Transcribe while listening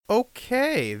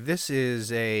Okay, this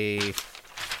is a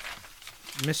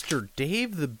Mr.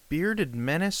 Dave the Bearded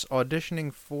Menace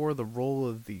auditioning for the role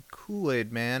of the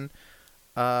Kool-Aid Man.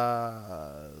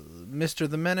 Mr.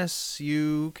 the Menace,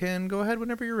 you can go ahead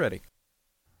whenever you're ready.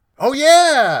 Oh,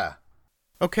 yeah!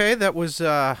 Okay, that was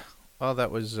something.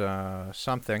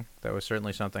 That was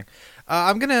certainly something.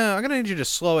 I'm gonna need you to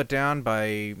slow it down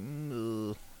by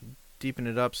deepen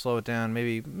it up, slow it down,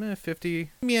 maybe 50%.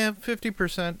 Yeah,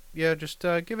 just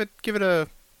give it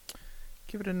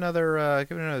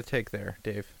another take there,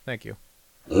 Dave. Thank you.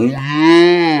 Oh,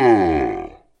 yeah!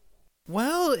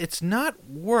 Well, it's not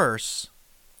worse.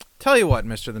 Tell you what,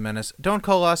 Mr. the Menace, don't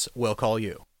call us, we'll call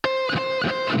you.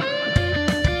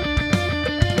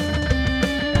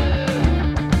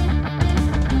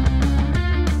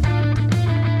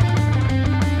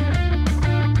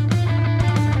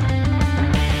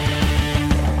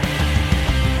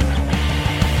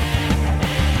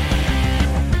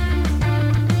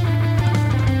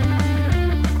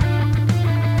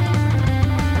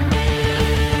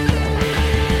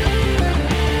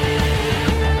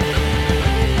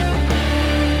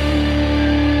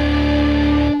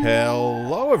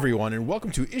 Everyone, and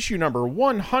welcome to issue number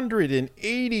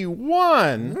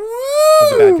 181 of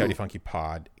the Bad Coyote Funky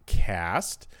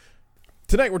podcast.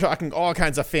 Tonight we're talking all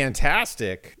kinds of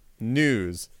fantastic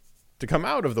news to come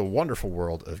out of the wonderful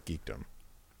world of geekdom.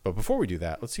 But before we do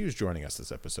that, let's see who's joining us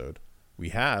this episode. We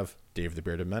have Dave the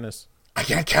Bearded Menace. I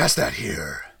can't cast that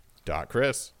here. Doc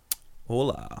Chris.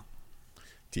 Hola.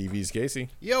 TV's Casey.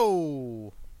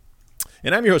 Yo!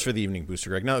 And I'm your host for the evening, Booster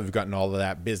Greg. Now that we've gotten all of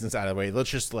that business out of the way, let's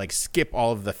just skip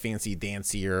all of the fancy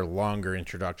dancier, longer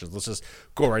introductions. Let's just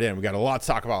go right in. We got a lot to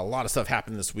talk about. A lot of stuff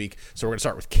happened this week. So we're going to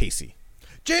start with Casey.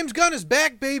 James Gunn is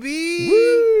back, baby!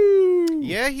 Woo!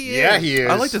 Yeah, he is. Yeah, he is.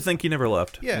 I like to think he never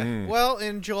left. Yeah. Well,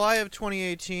 in July of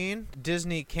 2018,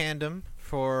 Disney canned him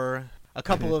for a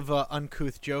couple of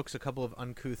uncouth jokes, a couple of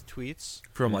uncouth tweets.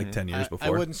 From 10 years before.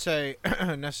 I wouldn't say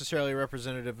necessarily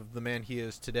representative of the man he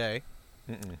is today.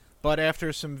 But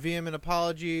after some vehement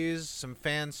apologies, some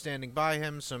fans standing by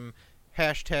him, some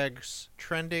hashtags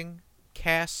trending,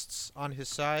 casts on his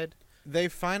side, they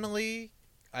finally,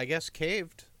 I guess,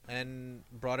 caved and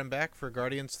brought him back for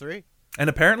Guardians 3. And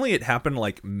apparently it happened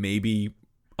maybe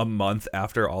a month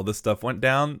after all this stuff went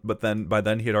down, but then by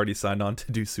then he had already signed on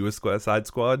to do Suicide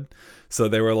Squad. So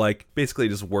they were basically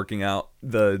just working out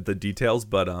the details,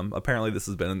 but apparently this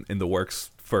has been in the works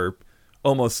for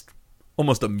almost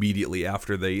immediately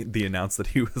after they announced that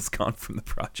he was gone from the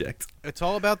project. It's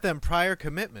all about them prior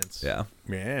commitments. Yeah.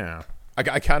 Yeah.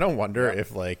 I kind of wonder if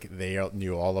they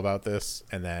knew all about this,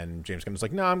 and then James Gunn was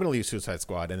like, no, I'm going to leave Suicide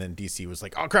Squad. And then DC was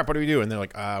like, oh, crap, what do we do? And they're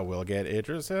like, we'll get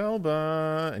Idris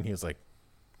Elba. And he was like,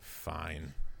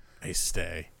 fine, I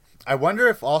stay. I wonder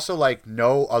if also,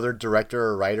 no other director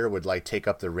or writer would, take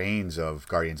up the reins of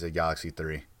Guardians of the Galaxy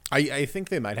 3. I think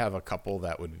they might have a couple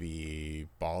that would be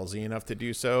ballsy enough to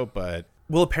do so, but...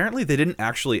 Well, apparently they didn't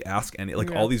actually ask any...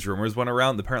 all these rumors went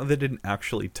around. Apparently they didn't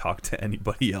actually talk to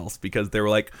anybody else because they were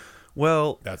like,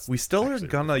 well, we still are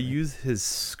going to use his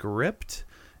script,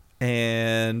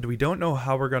 and we don't know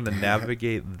how we're going to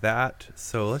navigate that,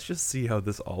 so let's just see how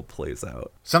this all plays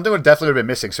out. Something would definitely have been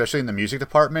missing, especially in the music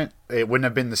department. It wouldn't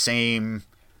have been the same...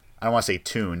 I don't want to say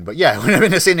tune, but yeah, it wouldn't have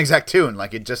been the same exact tune.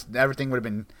 Everything would have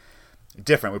been...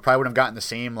 different. We probably wouldn't have gotten the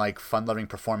same fun-loving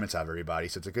performance out of everybody,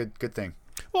 so it's a good thing.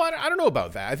 Well, I don't know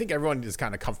about that. I think everyone is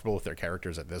kind of comfortable with their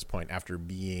characters at this point after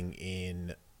being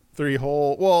in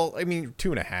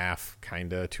 2.5,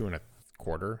 kind of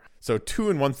 2.25. So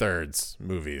 2 1/3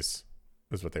 movies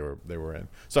is what they were in.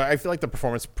 So I feel like the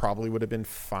performance probably would have been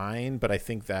fine, but I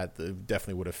think that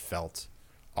definitely would have felt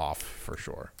off for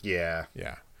sure. Yeah.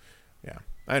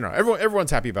 I don't know.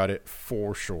 Everyone's happy about it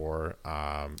for sure.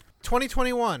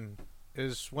 2021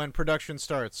 is when production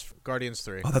starts. Guardians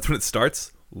 3. Oh, that's when it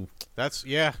starts? Ooh. That's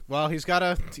Well, he's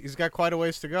got quite a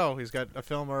ways to go. He's got a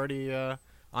film already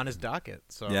on his docket.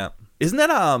 So yeah, isn't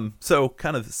that so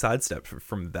kind of sidestep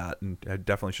from that? And I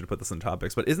definitely should have put this in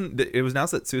topics. But it was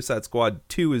announced that Suicide Squad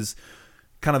 2 is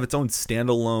kind of its own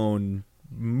standalone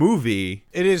movie?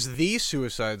 It is the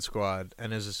Suicide Squad,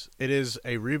 and it is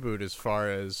a reboot as far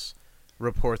as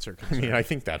reports are concerned. I mean, I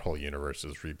think that whole universe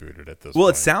is rebooted at this point. Well,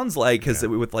 it sounds like, because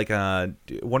with Wonder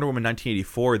Woman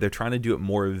 1984, they're trying to do it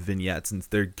more vignettes, and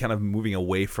they're kind of moving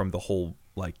away from the whole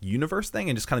universe thing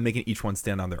and just kind of making each one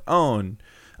stand on their own.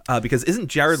 Because isn't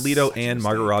Jared Leto and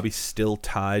Margot Robbie still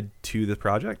tied to the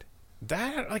project?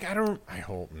 That I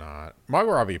hope not.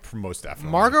 Margot Robbie most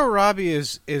definitely. Margot Robbie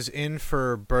is in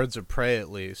for Birds of Prey at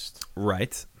least.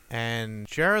 Right. And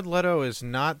Jared Leto is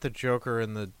not the Joker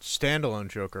in the standalone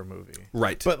Joker movie.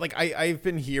 Right. But like I've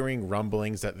been hearing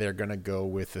rumblings that they're gonna go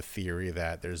with the theory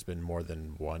that there's been more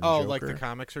than one Oh, Joker. like the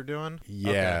comics are doing?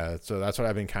 Yeah, Okay. so that's what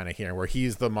I've been kind of hearing, where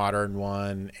he's the modern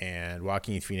one, and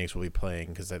Joaquin Phoenix will be playing,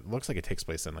 because it looks like it takes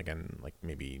place in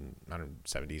maybe I don't know,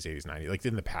 70s, 80s, 90s, like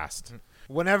in the past.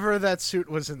 Whenever that suit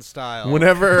was in style.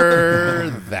 Whenever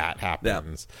that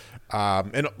happens,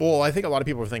 and well, I think a lot of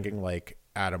people are thinking like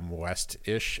Adam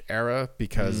West-ish era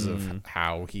because of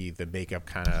how the makeup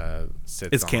kind of sits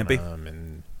It's on campy. him,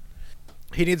 and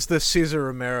He needs the Cesar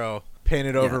Romero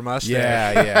painted over mustache.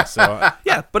 yeah. So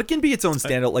Yeah, but it can be its own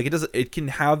standout. Like it can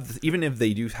have, even if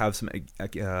they do have some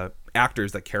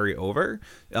actors that carry over,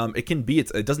 it can be.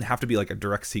 It doesn't have to be like a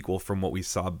direct sequel from what we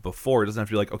saw before. It doesn't have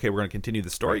to be like, okay, we're going to continue the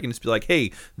story. You can just be like,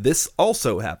 hey, this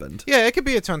also happened. Yeah, it could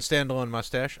be its own standalone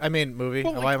mustache. I mean, movie.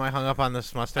 Well, like- Why am I hung up on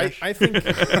this mustache? I think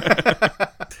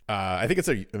I think it's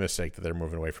a mistake that they're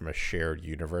moving away from a shared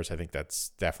universe. I think that's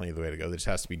definitely the way to go. This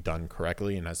has to be done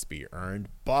correctly and has to be earned.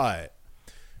 But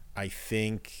I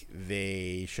think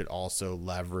they should also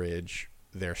leverage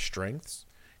their strengths.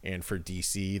 And for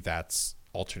DC, that's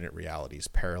alternate realities,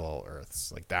 parallel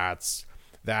Earths. Like that's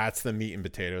the meat and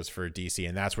potatoes for DC,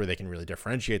 and that's where they can really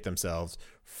differentiate themselves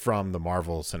from the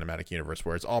Marvel Cinematic Universe,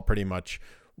 where it's all pretty much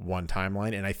one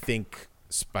timeline. And I think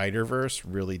Spider-Verse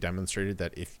really demonstrated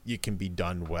that if it can be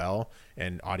done well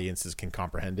and audiences can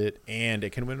comprehend it, and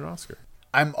it can win an Oscar.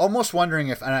 I'm almost wondering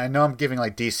if, and I know I'm giving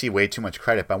like DC way too much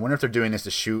credit, but I wonder if they're doing this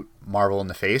to shoot Marvel in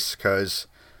the face, because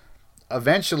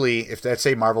eventually, if let's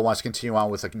say Marvel wants to continue on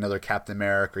with like another Captain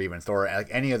America or even Thor, like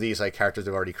any of these like characters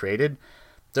they've already created,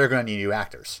 they're going to need new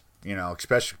actors,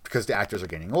 especially because the actors are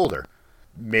getting older.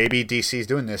 Maybe DC's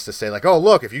doing this to say like, oh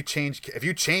look, if you change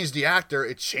the actor,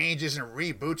 it changes and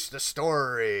reboots the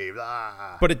story.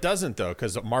 Blah. But it doesn't, though,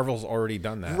 because Marvel's already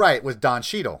done that. Right, with Don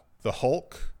Cheadle. The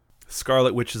Hulk.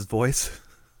 Scarlet Witch's voice.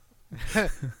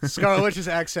 Scarlet Witch's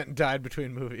accent died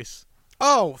between movies.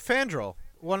 Oh, Fandral,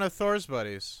 one of Thor's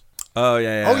buddies. Oh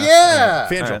yeah. Oh yeah,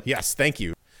 Fandral. Alright. Yes, thank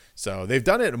you. So they've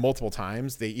done it multiple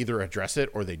times. They either address it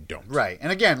or they don't. Right.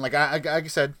 And again, like I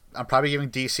said, I'm probably giving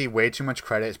DC way too much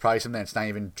credit. It's probably something that's not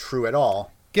even true at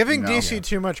all. Giving DC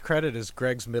too much credit is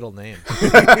Greg's middle name.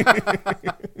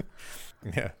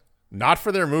 Yeah. Not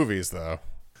for their movies, though.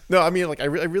 No, I mean, like, I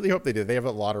really hope they do. They have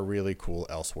a lot of really cool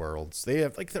Elseworlds. They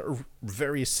have, like, the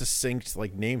very succinct,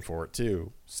 like, name for it,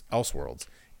 too. Elseworlds.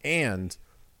 And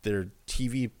their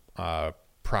TV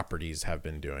properties have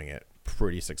been doing it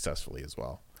pretty successfully as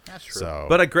well. That's true. So,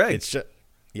 But, Greg. it's just,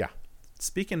 yeah,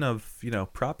 Speaking of,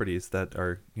 properties that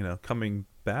are, coming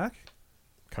back.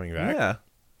 coming back. Yeah.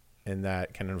 And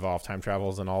that can involve time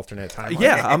travels and alternate timelines.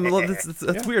 Yeah,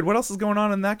 that's weird. What else is going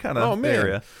on in that kind of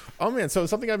area? Oh man, so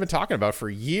something I've been talking about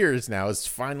for years now is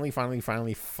finally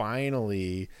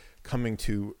coming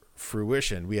to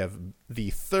fruition. We have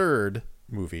the third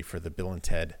movie for the Bill and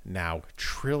Ted Now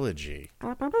trilogy.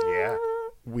 Yeah.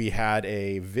 We had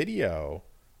a video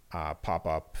pop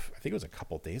up, I think it was a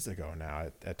couple days ago now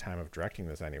at time of directing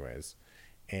this anyways.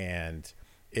 And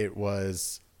it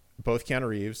was both Keanu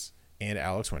Reeves and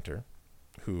Alex Winter,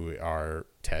 who are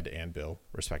Ted and Bill,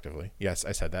 respectively. Yes,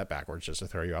 I said that backwards just to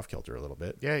throw you off kilter a little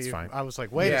bit. Yeah, it's fine. I was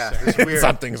like, wait a Yeah, second. it's weird.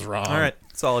 Something's wrong. All right,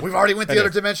 solid. We've already went the Okay. other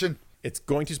dimension. It's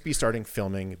going to be starting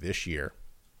filming this year,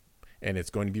 and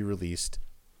it's going to be released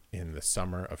in the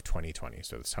summer of 2020,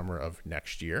 so the summer of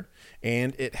next year.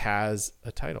 And it has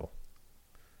a title,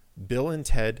 Bill and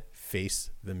Ted Face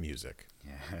the Music.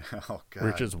 Yeah. Oh god.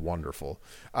 Which is wonderful.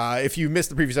 If you missed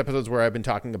the previous episodes where I've been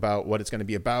talking about what it's going to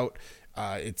be about,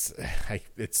 it's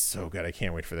so good. I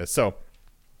can't wait for this. So,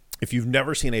 if you've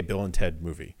never seen a Bill and Ted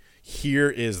movie, here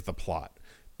is the plot.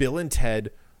 Bill and Ted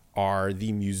are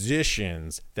the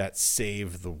musicians that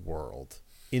save the world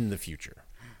in the future.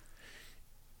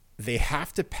 They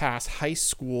have to pass high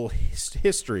school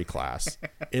history class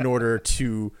in order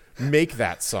to make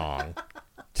that song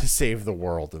to save the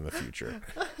world in the future.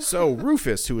 So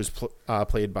Rufus, who was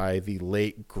played by the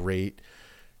late, great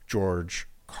George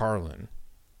Carlin,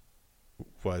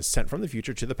 was sent from the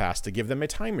future to the past to give them a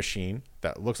time machine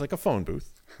that looks like a phone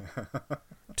booth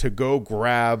to go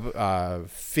grab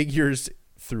figures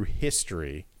through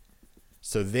history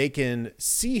so they can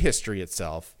see history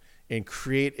itself and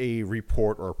create a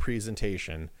report or a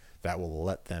presentation that will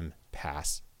let them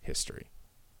pass history.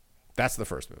 That's the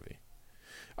first movie.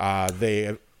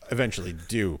 They eventually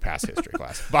do pass history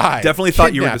class. By Definitely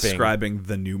thought you were kidnapping- describing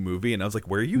the new movie, and I was like,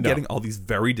 where are you No. getting all these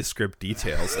very descript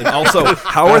details? And also,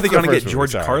 how are they the going to first get movie,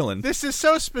 George sorry. Carlin? This is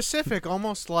so specific,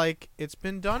 almost like it's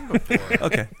been done before.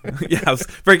 Okay. Yeah, I was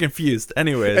very confused.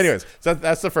 Anyways. So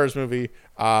that's the first movie.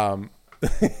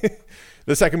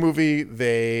 The second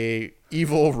movie,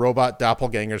 evil robot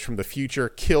doppelgangers from the future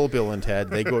kill Bill and Ted.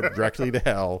 They go directly to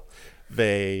hell.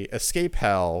 They escape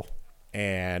hell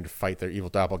and fight their evil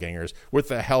doppelgangers with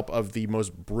the help of the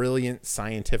most brilliant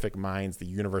scientific minds the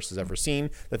universe has ever seen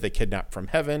that they kidnapped from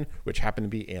heaven, which happen to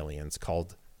be aliens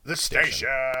called The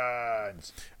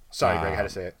Stations. Sorry, Greg, how to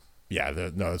say it. Yeah,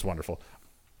 no, it's wonderful.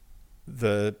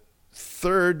 The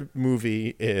third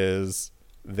movie is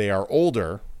they are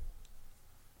older.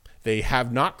 They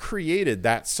have not created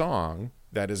that song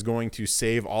that is going to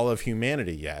save all of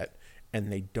humanity yet, and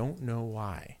they don't know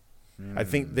why. I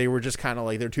think they were just kind of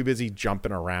like, they're too busy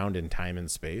jumping around in time and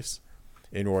space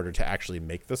in order to actually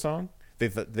make the song.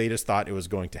 They just thought it was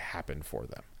going to happen for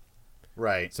them.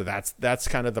 Right. So that's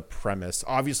kind of the premise.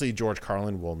 Obviously, George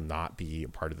Carlin will not be a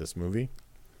part of this movie.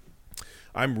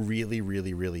 I'm really,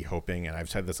 really, really hoping, and I've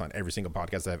said this on every single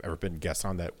podcast that I've ever been guest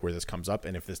on, that where this comes up,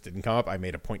 and if this didn't come up, I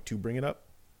made a point to bring it up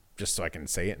just so I can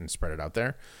say it and spread it out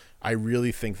there. I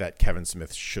really think that Kevin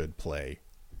Smith should play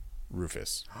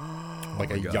Rufus,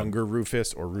 like a younger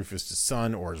Rufus, or Rufus'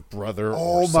 son, or his brother,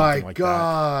 or something like that.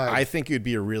 I think it would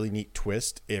be a really neat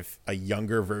twist if a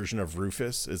younger version of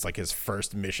Rufus is like his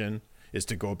first mission is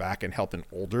to go back and help an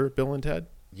older Bill and Ted.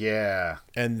 Yeah.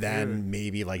 And then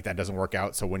maybe like that doesn't work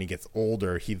out, so when he gets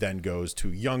older, he then goes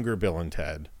to younger Bill and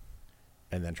Ted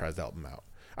and then tries to help him out.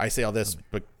 I say all this,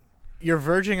 but you're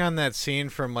verging on that scene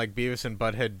from like Beavis and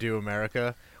Butthead Do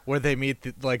America, where they meet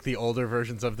the older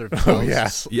versions of their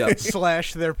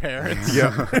slash their parents.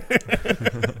 Yeah.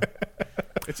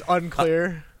 It's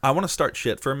unclear. I want to start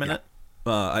shit for a minute.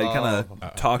 I kind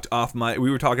of talked off mic. We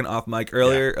were talking off mic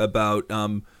earlier about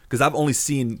because I've only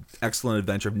seen Excellent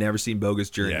Adventure. I've never seen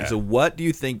Bogus Journey. Yeah. So what do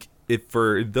you think, if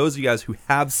for those of you guys who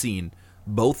have seen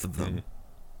both of them,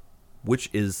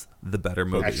 which is the better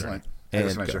movie? Excellent. And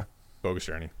Excellent Adventure. Bogus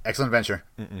Journey. Excellent Adventure.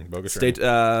 Bogus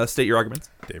Journey. State your arguments.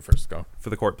 Dave, first go. For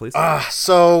the court, please.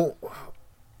 So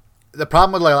the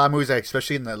problem with like, a lot of movies, like,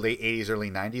 especially in the late 80s, early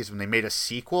 90s, when they made a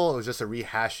sequel, it was just a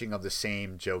rehashing of the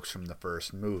same jokes from the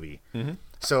first movie.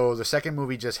 So the second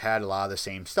movie just had a lot of the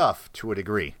same stuff to a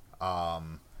degree.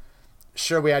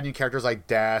 Sure, we had new characters like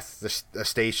Death, the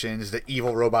stations, the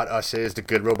evil robot us's, the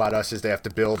good robot us's they have to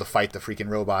build to fight the freaking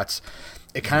robots.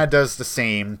 It kind of does the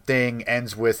same thing,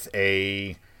 ends with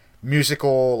a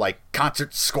musical like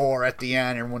concert score at the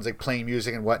end. Everyone's like playing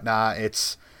music and whatnot.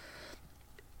 It's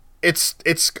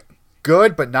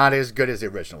good, but not as good as the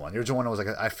original one. The original one was like,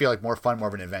 I feel like more fun, more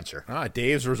of an adventure.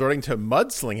 Dave's resorting to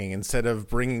mudslinging instead of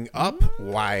bringing up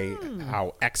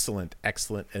how excellent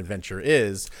Adventure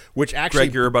is, which actually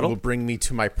Greg, your rebuttal? will bring me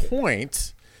to my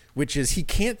point, which is he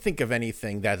can't think of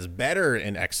anything that's better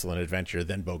in Excellent Adventure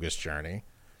than Bogus Journey.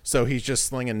 So he's just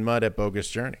slinging mud at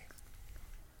Bogus Journey.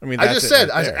 I mean, I just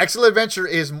said, Excellent Adventure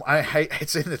is,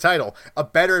 it's in the title, a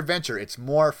better adventure. It's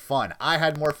more fun. I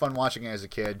had more fun watching it as a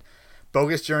kid.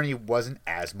 Bogus Journey wasn't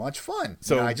as much fun.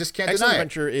 So I just can't Excellent deny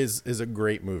Adventure is a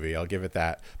great movie. I'll give it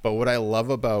that. But what I love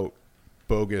about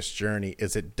Bogus Journey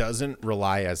is it doesn't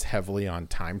rely as heavily on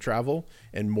time travel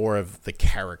and more of the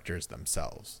characters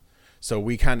themselves. So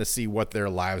we kind of see what their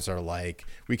lives are like.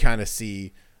 We kind of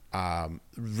see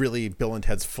really Bill and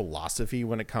Ted's philosophy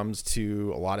when it comes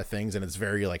to a lot of things, and it's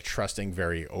very like trusting,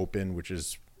 very open, which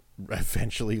is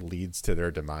eventually leads to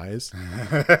their demise.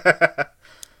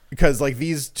 Because like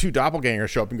these two doppelgangers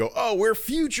show up and go, "Oh, we're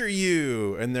future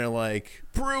you," and they're like,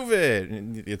 "Prove it."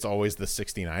 And it's always the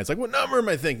 69. It's like, what number am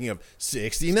I thinking of?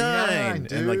 69.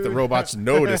 And like the robots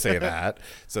know to say that,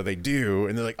 so they do,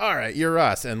 and they're like, "All right, you're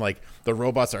us." And like the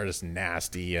robots are just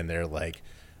nasty, and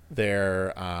they're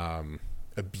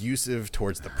abusive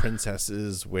towards the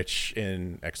princesses, which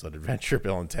in Excellent Adventure,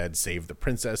 Bill and Ted save the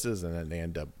princesses, and then they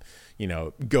end up,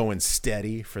 going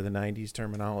steady for the 90s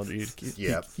terminology,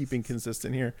 keeping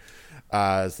consistent here.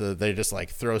 So they just like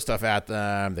throw stuff at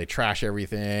them, they trash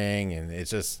everything, and it's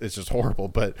just horrible.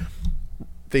 But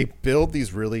they build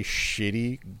these really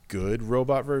shitty good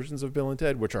robot versions of Bill and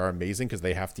Ted, which are amazing because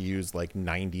they have to use like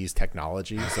 90s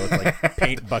technology. So it's like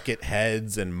paint bucket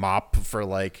heads and mop for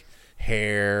like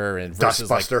hair and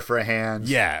Dustbuster for a hand.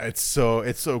 Yeah, it's so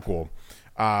cool.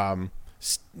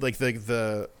 Like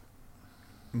the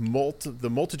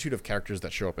multitude of characters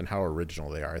that show up and how original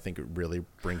they are, I think it really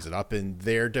brings it up. And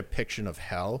their depiction of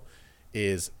hell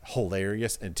is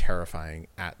hilarious and terrifying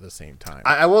at the same time.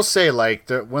 I will say, like,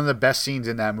 one of the best scenes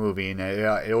in that movie, and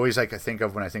it always like I think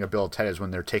of when I think of Bill and Ted, is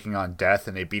when they're taking on Death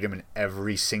and they beat him in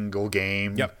every single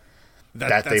game. Yep.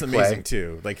 That's they amazing play.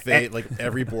 too. Like like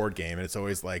every board game, and it's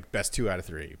always like best 2 out of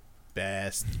 3,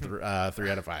 best 3 out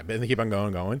of 5. And they keep on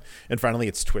going. And finally,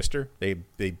 it's Twister. They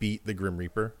beat the Grim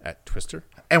Reaper at Twister.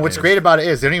 And what's great about it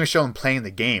is they don't even show them playing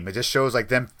the game. It just shows like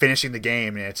them finishing the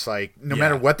game, and it's like no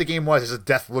matter what the game was, it's just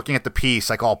Death looking at the piece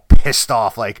like all pissed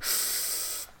off, like.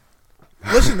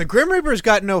 Listen, the Grim Reaper's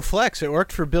got no flex. It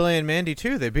worked for Billy and Mandy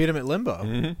too. They beat him at Limbo.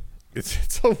 Mm-hmm.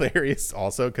 It's hilarious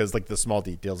also because like the small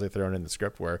details they throw in the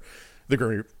script where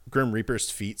the Grim Reaper's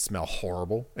feet smell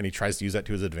horrible, and he tries to use that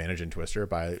to his advantage in Twister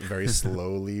by very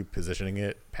slowly positioning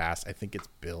it past, I think it's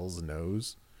Bill's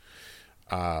nose.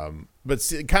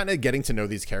 But kind of getting to know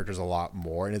these characters a lot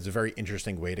more, and it's a very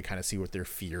interesting way to kind of see what their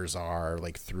fears are,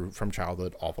 like from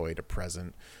childhood all the way to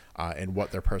present, and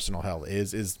what their personal hell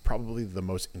is probably the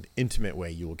most intimate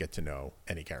way you will get to know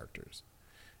any characters.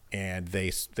 And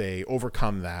they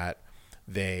overcome that.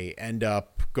 They end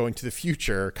up going to the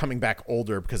future, coming back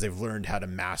older because they've learned how to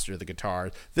master the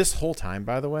guitar. This whole time,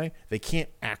 by the way, they can't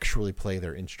actually play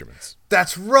their instruments.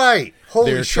 That's right.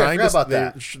 Holy shit, I forgot about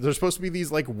that. They're supposed to be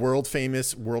these like world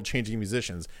famous, world changing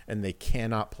musicians, and they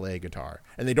cannot play guitar.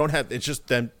 And they don't have. It's just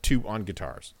them two on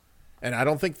guitars. And I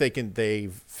don't think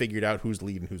they've figured out who's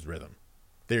lead and who's rhythm.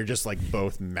 They're just like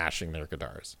both mashing their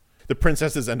guitars. The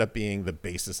princesses end up being the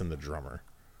bassist and the drummer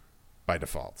by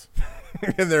default.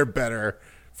 And they're better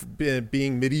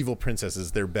being medieval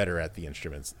princesses. They're better at the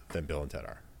instruments than Bill and Ted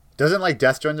are. Doesn't like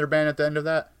Death join their band at the end of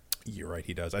that? You're right,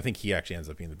 he does. I think he actually ends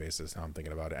up being the bassist. Now I'm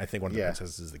thinking about it. I think one of the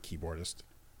princesses is the keyboardist.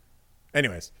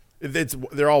 Anyways,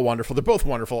 they're all wonderful. They're both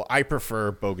wonderful. I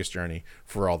prefer Bogus Journey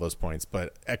for all those points,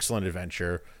 but excellent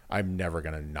adventure. I'm never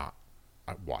gonna not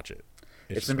watch it.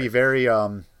 It's gonna be very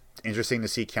interesting to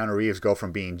see Keanu Reeves go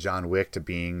from being John Wick to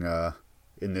being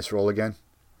in this role again.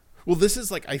 Well, this is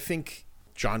like, I think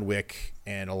John Wick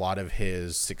and a lot of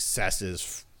his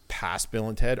successes past Bill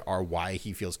and Ted are why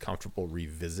he feels comfortable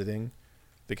revisiting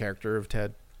the character of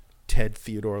Ted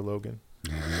Theodore Logan.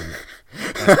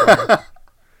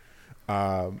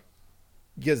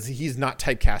 Because he's not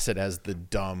typecasted as the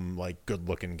dumb, like,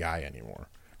 good-looking guy anymore.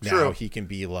 True. Now he can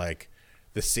be like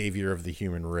the savior of the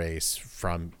human race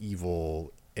from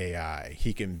evil AI.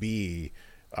 He can be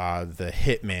the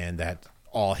hitman that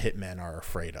all hitmen are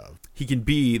afraid of. He can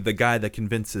be the guy that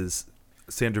convinces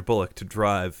Sandra Bullock to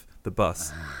drive the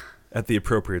bus at the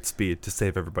appropriate speed to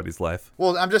save everybody's life.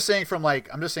 Well, I'm just saying from my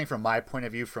point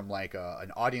of view, from like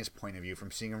an audience point of view, from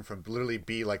seeing him from literally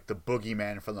be like the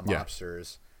boogeyman from the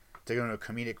mobsters to go into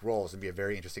comedic roles and be a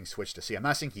very interesting switch to see. I'm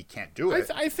not saying he can't do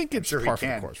it. I think it's par for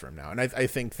the course for him now, and I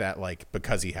think that like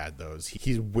because he had those,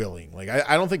 he's willing. Like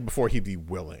I don't think before he'd be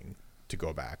willing to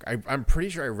go back. I'm pretty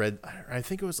sure I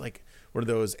think it was like one of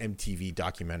those MTV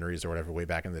documentaries or whatever way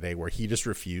back in the day where he just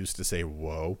refused to say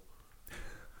whoa.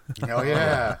 Oh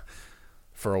yeah.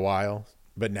 For a while,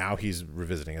 but now he's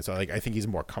revisiting it. So like I think he's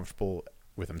more comfortable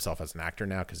with himself as an actor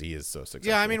now because he is so successful.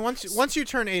 Yeah, I mean once you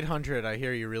turn 800, I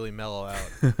hear you really mellow out.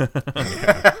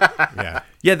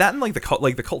 Yeah, that and like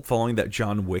the cult following that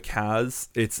John Wick has.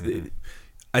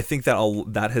 I think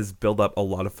that has built up a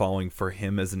lot of following for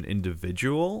him as an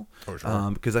individual. For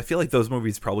sure. Because I feel like those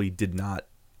movies probably did not.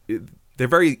 They're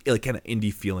very like kind of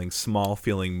indie feeling, small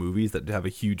feeling movies that have a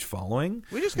huge following.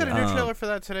 We just got a new trailer for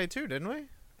that today too, didn't we?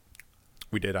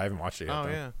 We did. I haven't watched it yet. Oh though.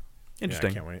 yeah.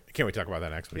 Interesting. Yeah, I can't wait to talk about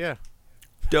that next week. Yeah.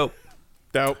 Dope.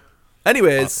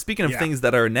 Anyways, Anyways, speaking of things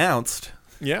that are announced,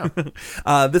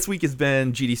 this week has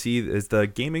been GDC, is the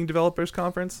Gaming Developers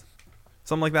Conference,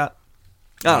 something like that.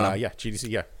 I don't know. Yeah, GDC.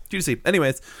 Yeah, GDC.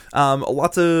 Anyways,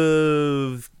 lots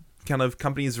of kind of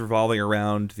companies revolving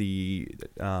around the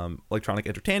electronic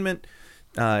entertainment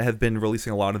have been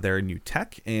releasing a lot of their new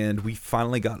tech, and we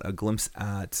finally got a glimpse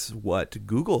at what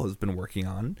Google has been working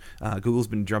on. Google's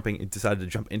been decided to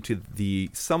jump into the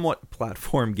somewhat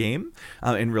platform game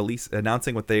and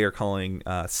announcing what they are calling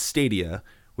Stadia,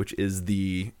 which is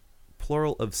the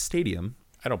plural of stadium.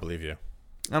 I don't believe you.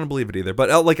 I don't believe it either,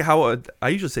 but like how I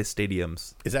usually say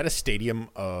stadiums. Is that a stadium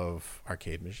of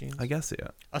arcade machines? I guess, yeah.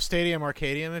 A stadium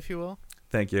arcadium, if you will.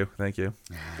 Thank you.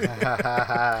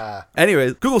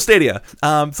 Anyways, Google Stadia.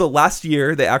 So last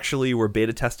year they actually were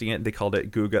beta testing it. They called it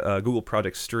Google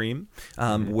Project Stream,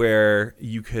 where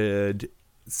you could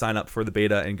sign up for the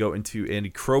beta and go into any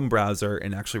Chrome browser,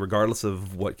 and actually, regardless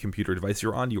of what computer device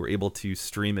you're on, you were able to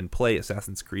stream and play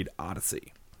Assassin's Creed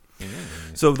Odyssey.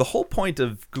 So the whole point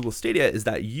of Google Stadia is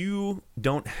that you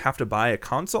don't have to buy a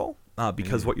console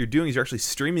because what you're doing is you're actually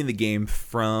streaming the game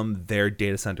from their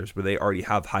data centers where they already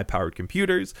have high-powered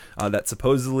computers that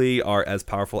supposedly are as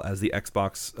powerful as the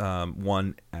Xbox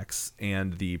One X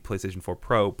and the PlayStation 4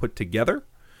 Pro put together.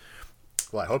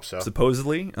 Well, I hope so.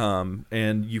 supposedly.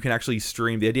 And you can actually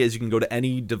stream. The idea is you can go to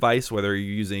any device, whether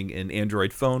you're using an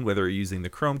Android phone, whether you're using the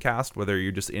Chromecast, whether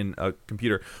you're just in a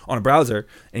computer on a browser,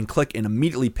 and click and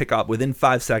immediately pick up within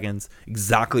 5 seconds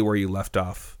exactly where you left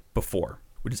off before,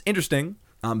 which is interesting.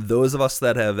 Those of us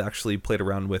that have actually played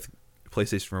around with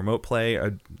PlayStation Remote Play are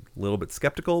a little bit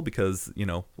skeptical because,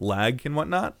 lag and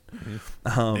whatnot.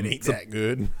 It ain't that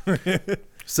good.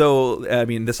 So, I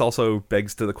mean, this also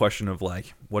begs to the question of,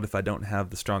 like, what if I don't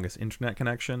have the strongest internet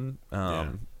connection?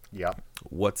 Yep.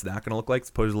 What's that going to look like?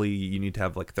 Supposedly, you need to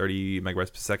have, like, 30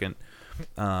 megabytes per second.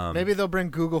 Maybe they'll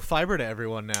bring Google Fiber to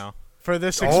everyone now for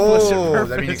this explicit purpose.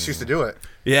 That'd be an excuse to do it.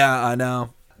 Yeah, I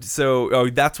know. So,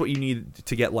 that's what you need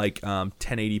to get, like,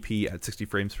 1080p at 60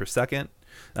 frames per second.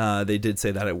 They did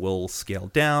say that it will scale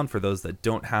down for those that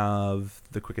don't have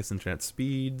the quickest internet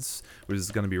speeds, which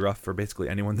is going to be rough for basically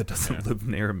anyone that doesn't live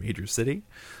near a major city.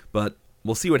 But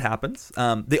we'll see what happens.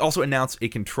 They also announced a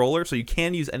controller, so you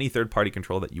can use any third-party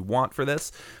controller that you want for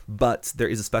this, but there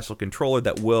is a special controller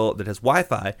that has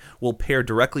Wi-Fi, will pair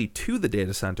directly to the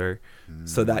data center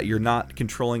so that you're not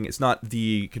controlling. It's not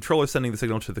the controller sending the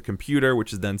signal to the computer,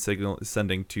 which is then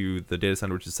sending to the data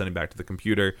center, which is sending back to the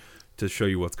computer to show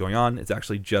you what's going on. It's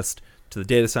actually just to the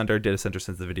data center. Data center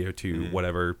sends the video to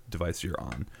whatever device you're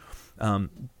on.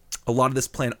 A lot of this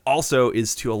plan also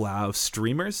is to allow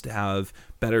streamers to have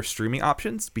better streaming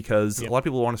options because a lot of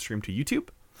people want to stream to YouTube.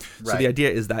 So the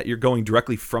idea is that you're going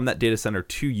directly from that data center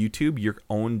to YouTube. Your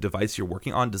own device you're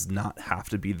working on does not have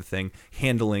to be the thing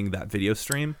handling that video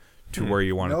stream to where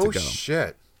you want it to go. No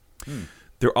shit.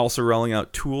 They're also rolling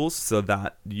out tools so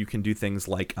that you can do things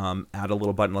like add a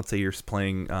little button. Let's say you're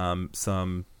playing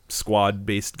some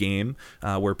squad-based game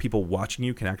where people watching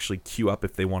you can actually queue up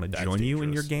if they want to join you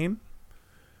in your game,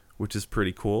 which is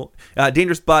pretty cool.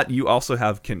 Dangerous, but you also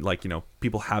have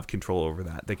people have control over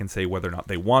that. They can say whether or not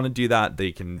they want to do that.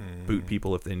 They can boot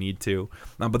people if they need to.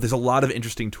 But there's a lot of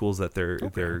interesting tools that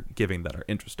they're giving that are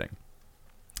interesting.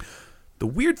 The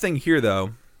weird thing here,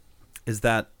 though, is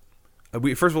that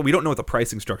first of all, we don't know what the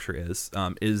pricing structure is.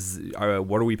 What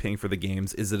are we paying for the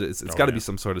games? It's got to be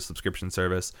some sort of subscription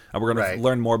service. We're going to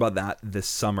learn more about that this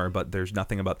summer, but there's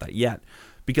nothing about that yet.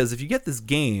 Because if you get this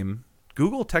game,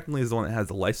 Google technically is the one that has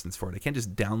the license for it. I can't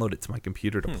just download it to my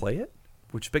computer to play it,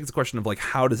 which begs the question of, like,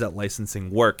 how does that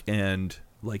licensing work, and,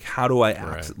 like, how do I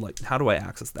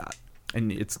access that?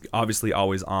 And it's obviously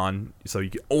always on, so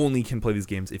you only can play these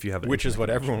games if you have an Which is what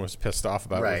connection. everyone was pissed off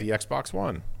about with the Xbox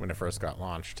One when it first got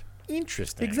launched.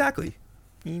 Interesting. Exactly.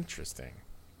 Interesting.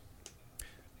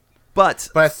 But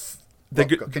I was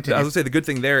gonna say the good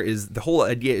thing there is the whole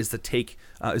idea is to take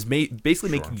basically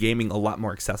make gaming a lot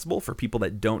more accessible for people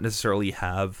that don't necessarily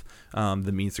have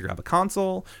the means to grab a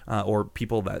console, or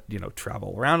people that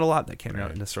travel around a lot that can't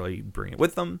necessarily bring it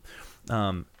with them.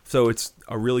 So it's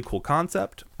a really cool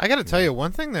concept. I got to tell you,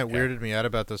 one thing that weirded me out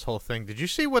about this whole thing, did you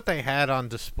see what they had on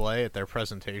display at their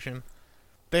presentation?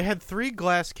 They had 3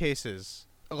 glass cases,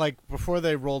 like, before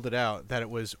they rolled it out, that it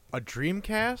was a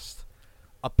Dreamcast,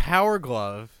 a Power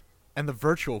Glove, and the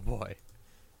Virtual Boy.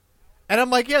 And I'm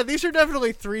like, yeah, these are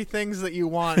definitely 3 things that you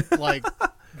want, like,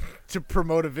 to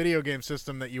promote a video game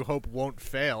system that you hope won't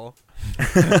fail.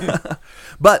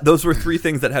 But those were 3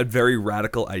 things that had very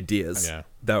radical ideas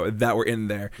that were in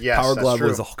there. Yes, Power Glove true.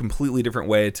 was a completely different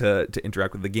way to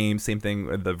interact with the game. Same thing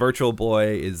with the Virtual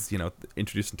Boy is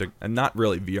introduced into not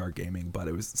really VR gaming, but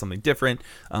it was something different.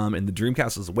 And the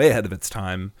Dreamcast was way ahead of its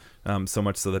time, so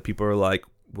much so that people are like,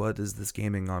 what is this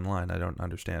gaming online? I don't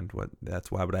understand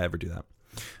why would I ever do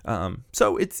that?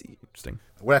 So it's interesting.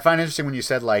 What I find interesting when you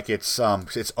said, like, it's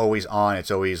always on, it's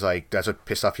always, like, that's what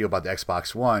pissed off you about the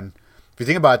Xbox One. If you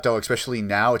think about it, though, especially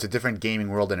now, it's a different gaming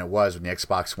world than it was when the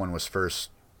Xbox One was first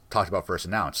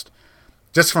announced.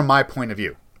 Just from my point of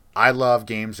view, I love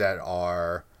games that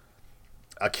are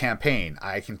a campaign.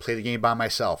 I can play the game by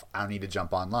myself. I don't need to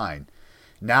jump online.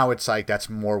 Now it's like that's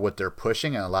more what they're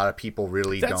pushing, and a lot of people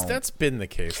really don't. That's been the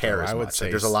case. Care as I would much. say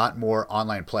Like, there's a lot more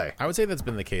online play. I would say that's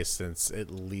been the case since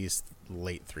at least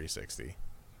late 360.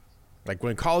 Like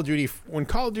when Call of Duty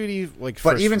like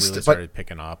But first even really started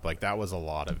picking up, like that was a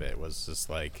lot of it. Was just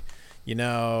like,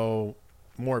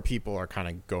 more people are kind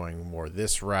of going more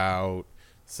this route.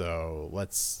 So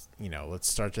let's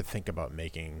start to think about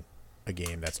making a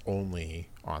game that's only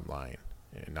online,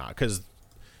 and not because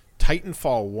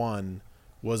Titanfall 1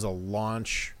 was a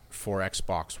launch for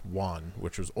Xbox One,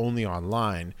 which was only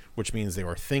online, which means they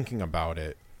were thinking about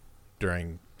it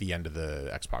during the end of the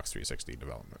Xbox 360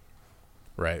 development.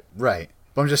 Right.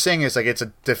 But I'm just saying it's like it's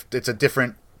a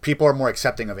different. People are more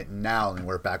accepting of it now than we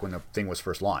were back when the thing was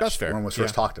first launched. That's fair. When it was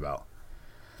first talked about.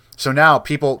 So now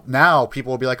people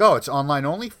will be like, oh, it's online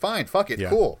only. Fine, fuck it, Yeah.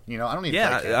 cool. You know, I don't need. Yeah,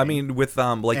 flight I capping. mean, with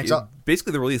And so-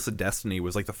 basically the release of Destiny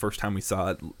was like the first time we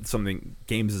saw something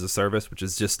games as a service, which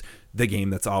is just the game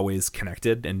that's always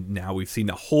connected. And now we've seen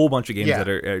a whole bunch of games Yeah. that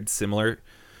are similar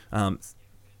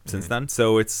since then.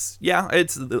 So it's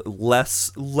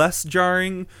less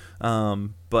jarring,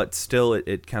 but still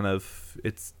it kind of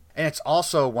it's. And it's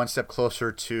also one step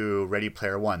closer to Ready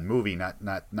Player One movie, not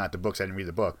the books. I didn't read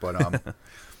the book, but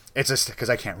it's just because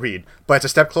I can't read. But it's a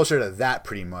step closer to that,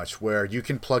 pretty much, where you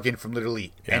can plug in from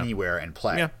literally anywhere and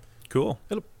play. Yeah. Cool.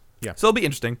 Yeah. So it'll be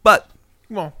interesting. But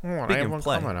Well, hold on. I Speaking have of one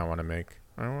play. comment I want to make.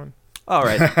 all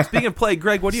right. Speaking of play,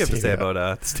 Greg, what do you have to say Stadia.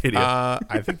 about Stadia?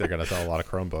 I think they're gonna sell a lot of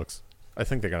Chromebooks. I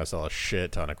think they're gonna sell a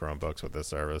shit ton of Chromebooks with this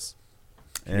service.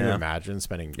 Can you Yeah. imagine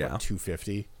spending Yeah.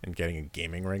 $250 and getting a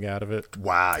gaming rig out of it?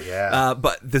 Wow. Yeah.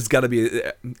 But there's got to be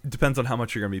depends on how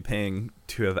much you're going to be paying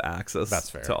to have access That's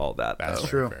fair. to all that. That's though.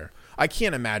 true. Fair. I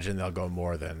can't imagine they'll go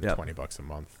more than Yep. $20 a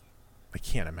month. I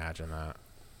can't imagine that.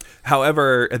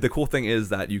 However, the cool thing is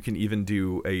that you can even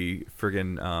do a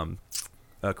friggin'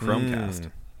 a Chromecast.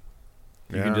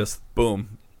 You can just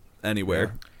boom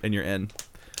anywhere and you're in.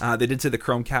 They did say the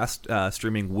Chromecast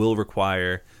streaming will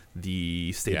require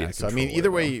the Stadia. Yeah. So I mean, controller, either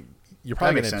though. way, you're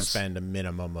probably makes gonna sense. spend a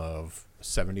minimum of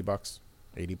 $70,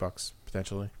 $80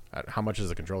 potentially. How much is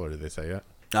the controller? Did they say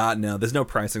yet? No, there's no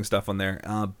pricing stuff on there.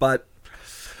 But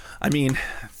I mean,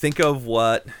 think of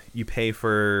what you pay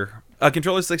for a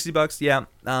controller, $60. Yeah.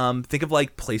 Think of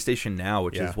like PlayStation Now,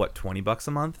 which Yeah. is what, $20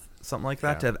 a month, something like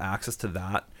that, Yeah. to have access to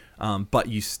that. But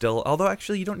you still, although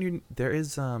actually you don't need. There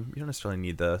is you don't necessarily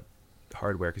need the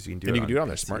hardware because you can do And it. you can do it on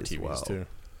their PC smart as TVs well. too.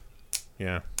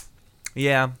 Yeah.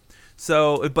 Yeah.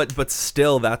 So, but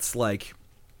still, that's like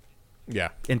Yeah.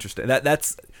 interesting.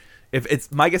 That's if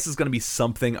it's my guess is going to be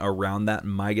something around that.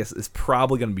 My guess is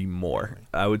probably going to be more.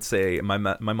 I would say my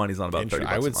money's on about $30.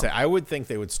 I would a say month. I would think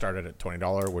they would start it at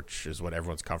 $20, which is what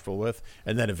everyone's comfortable with,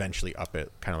 and then eventually up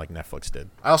it, kind of like Netflix did.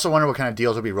 I also wonder what kind of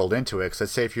deals will be rolled into it. Because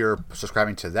let's say if you're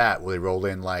subscribing to that, will they roll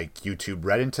in like YouTube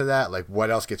Red into that? Like what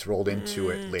else gets rolled into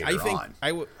it later I think on?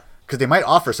 I would. Because they might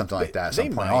offer something like that at They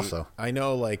some point might. also. I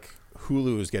know, like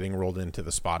Hulu is getting rolled into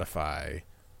the Spotify.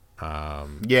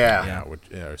 Yeah.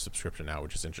 Now, subscription now,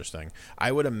 which is interesting.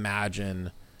 I would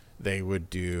imagine they would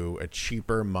do a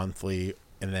cheaper monthly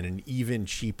and then an even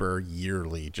cheaper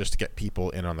yearly, just to get people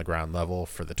in on the ground level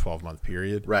for the 12-month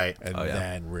period. Right. And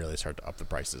then really start to up the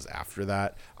prices after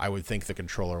that. I would think the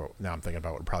controller, now I'm thinking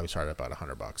about, would probably start at about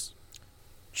 $100.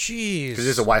 Jeez. Because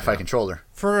it's a Wi-Fi controller.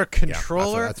 For a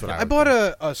controller, that's what I I would bought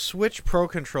think. a Switch Pro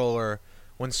controller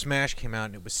when Smash came out,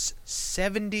 and it was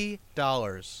 $70.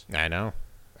 I know.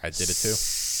 I did it too.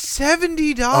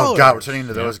 $70. Oh God, we're turning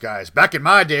into those guys. Back in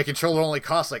my day, a controller only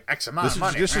cost like X amount This of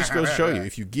money. just goes to show you,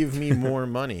 if you give me more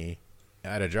money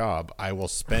at a job, I will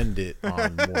spend it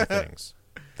on more things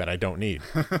that I don't need.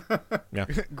 Yeah,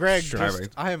 Greg, Sure.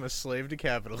 just, I am a slave to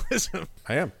capitalism.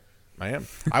 I am.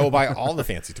 I will buy all the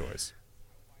fancy toys.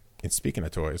 And speaking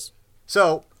of toys,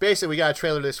 So basically, we got a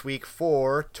trailer this week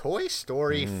for Toy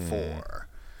Story 4.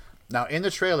 Now, in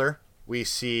the trailer, we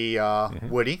see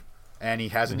Woody, and he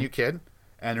has a new kid,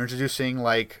 and they're introducing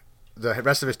like the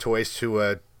rest of his toys to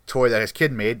a toy that his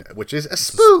kid made, which is a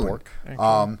spoon. spork,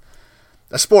 actually.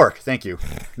 A spork. Thank you.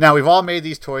 Now, we've all made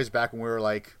these toys back when we were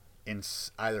like in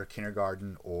either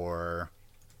kindergarten or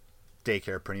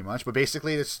daycare, pretty much. But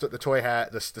basically, the toy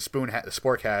the spoon the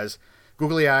spork has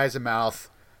googly eyes, a mouth,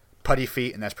 putty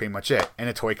feet, and that's pretty much it. And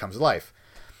the toy comes to life.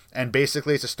 And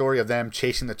basically, it's a story of them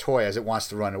chasing the toy as it wants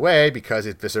to run away because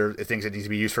it thinks it needs to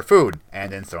be used for food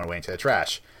and then thrown away into the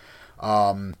trash.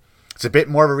 It's a bit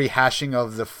more of a rehashing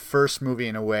of the first movie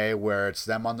in a way where it's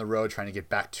them on the road trying to get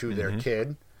back to their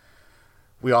kid.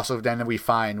 We also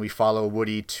we follow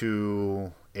Woody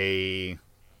to a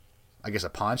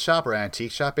pawn shop or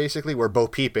antique shop, basically, where Bo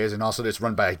Peep is, and also it's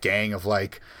run by a gang of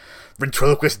like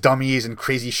ventriloquist dummies and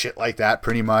crazy shit like that,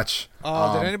 pretty much.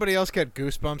 Oh, did anybody else get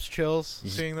goosebumps chills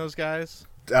seeing those guys?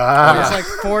 There's Ah, like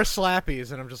 4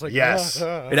 slappies, and I'm just like, Yes.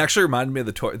 It actually reminded me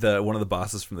of the one of the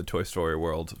bosses from the Toy Story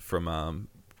world from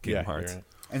Kingdom Hearts. you're right.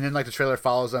 and then like the trailer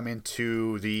follows them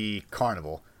into the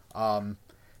carnival.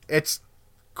 It's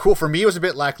cool. For me, it was a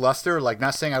bit lackluster. Like,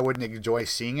 not saying I wouldn't enjoy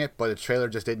seeing it, but the trailer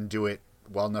just didn't do it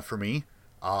well enough for me.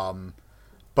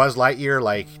 Buzz Lightyear,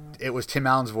 like, it was Tim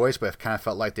Allen's voice, but it kind of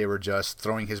felt like they were just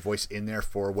throwing his voice in there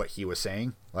for what he was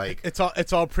saying. Like, It's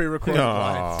all pre-recorded No.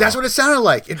 lines. that's what it sounded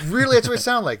like. That's what it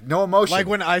sounded like. No emotion. Like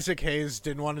when Isaac Hayes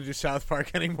didn't want to do South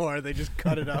Park anymore, they just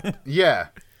cut it up. Yeah.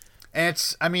 And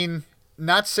it's, I mean,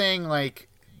 not saying like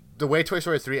the way Toy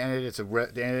Story 3 ended,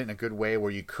 they ended in a good way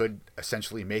where you could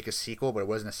essentially make a sequel, but it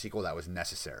wasn't a sequel that was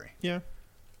necessary. Yeah.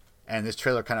 and this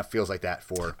trailer kind of feels like that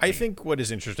for I me. think what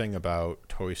is interesting about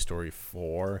Toy Story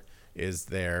 4 is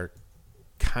they're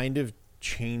kind of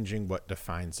changing what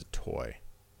defines a toy,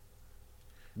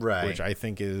 right. which I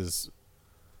think is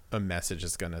a message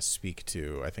that's going to speak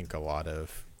to, I think, a lot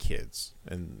of kids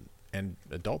and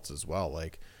adults as well.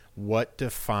 Like, what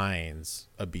defines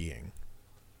a being?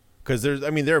 Because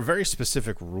there are very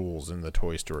specific rules in the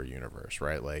Toy Story universe,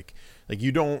 right? Like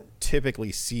you don't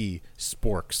typically see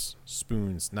sporks,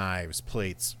 spoons, knives,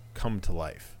 plates come to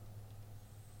life,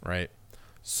 right?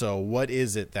 So what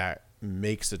is it that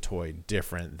makes a toy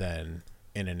different than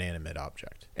an inanimate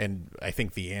object? And I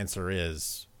think the answer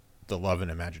is the love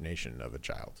and imagination of a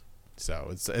child.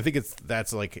 So I think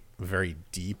that's like very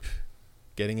deep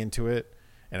getting into it.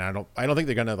 And I don't think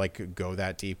they're gonna like go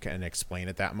that deep and explain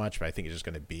it that much, but I think it's just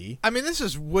gonna be. I mean, this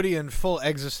is Woody in full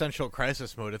existential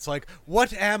crisis mode. It's like,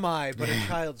 what am I but a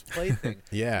child's plaything?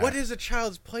 Yeah. What is a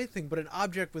child's plaything but an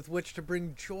object with which to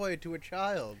bring joy to a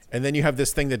child? And then you have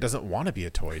this thing that doesn't want to be a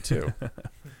toy too.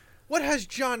 What has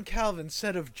John Calvin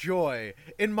said of joy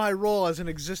in my role as an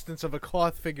existence of a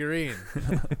cloth figurine?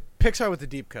 Pixar with the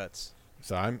deep cuts.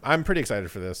 So I'm pretty excited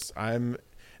for this. It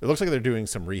looks like they're doing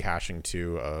some rehashing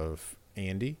too of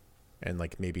Andy and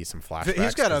like maybe some flashbacks.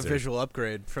 He's got a visual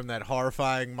upgrade from that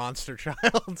horrifying monster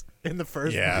child in the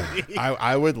first movie.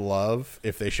 I would love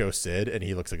if they show Sid and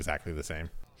he looks exactly the same.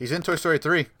 He's in Toy Story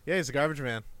 3. Yeah, he's a garbage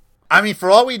man. I mean, for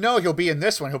all we know, he'll be in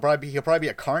this one. He'll probably be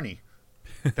a carny.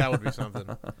 That would be something.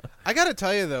 I gotta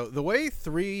tell you though, the way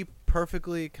 3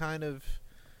 perfectly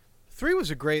 3 was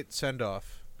a great send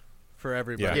off for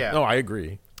everybody. Yeah. No, I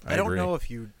agree. I don't know if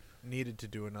you needed to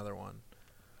do another one.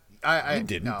 I You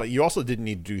didn't, no. but you also didn't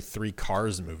need to do 3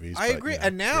 Cars movies. I but, agree. you know,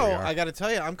 And here now we are. I got to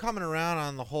tell you, I'm coming around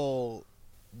on the whole.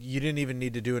 You didn't even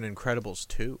need to do an Incredibles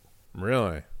 2.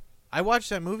 Really? I watched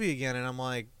that movie again, and I'm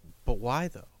like, but why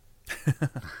though?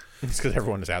 It's because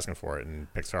everyone is asking for it, and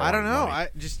Pixar. I don't wanted know.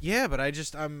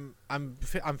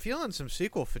 money. I'm feeling some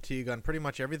sequel fatigue on pretty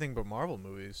much everything but Marvel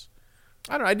movies.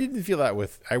 I don't know. I didn't feel that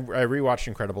with. I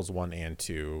rewatched Incredibles 1 and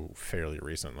 2 fairly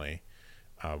recently.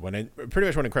 When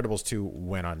Incredibles 2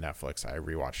 went on Netflix, I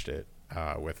rewatched it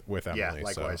with Emily. Yeah,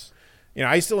 likewise. So,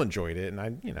 I still enjoyed it,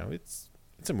 and it's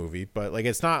a movie, but like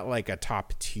it's not like a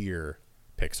top tier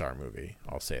Pixar movie.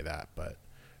 I'll say that, but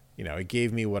it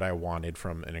gave me what I wanted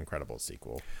from an Incredibles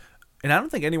sequel. And I don't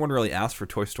think anyone really asked for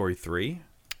Toy Story 3.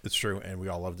 It's true, and we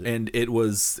all loved it. And it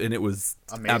was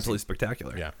Amazing. absolutely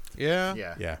spectacular. Yeah,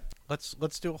 Yeah. yeah.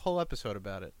 Let's do a whole episode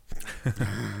about it.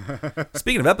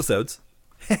 Speaking of episodes,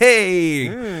 hey,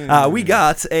 we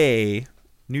got a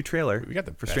new trailer. We got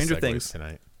the for best Stranger segues Things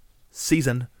tonight.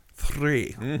 season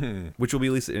 3, which will be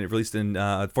released in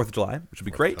 4th of July, which will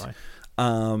be great.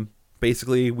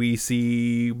 Basically, we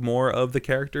see more of the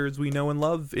characters we know and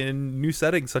love in new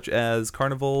settings, such as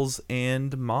carnivals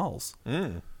and malls,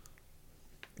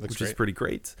 which is pretty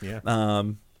great. Yeah.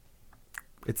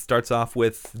 It starts off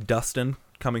with Dustin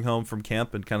coming home from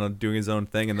camp and kind of doing his own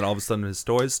thing, and then all of a sudden his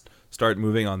toys start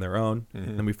moving on their own.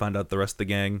 And then we find out the rest of the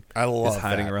gang I love is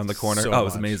hiding that around the corner. so Oh, it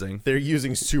was much. amazing. They're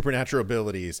using supernatural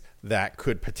abilities that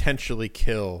could potentially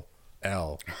kill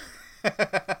Elle.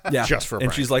 Yeah, Just for a and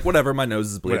prank. she's like, whatever, my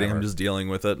nose is bleeding. Whatever. I'm just dealing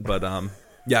with it. But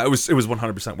yeah, it was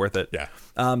 100% worth it. Yeah.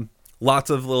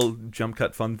 Lots of little jump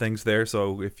cut fun things there.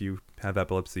 So if you have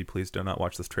epilepsy, please do not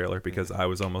watch this trailer because I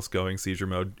was almost going seizure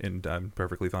mode and I'm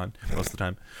perfectly fine most of the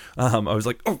time. I was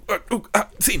like,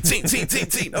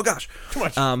 scene. Oh gosh, Too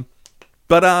much.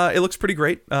 But it looks pretty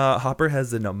great. Hopper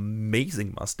has an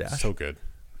amazing mustache. So good.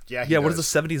 Yeah, Yeah, what is a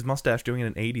 70s mustache doing in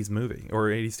an 80s movie or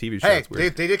 80s TV show? Hey, It's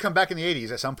weird. they did come back in the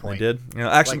 80s at some They point. did.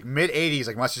 Actually, Like mid 80s,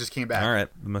 like mustache just came back. all right,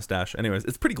 the mustache. Anyways,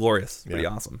 it's pretty glorious, pretty Yeah.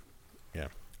 awesome. Yeah.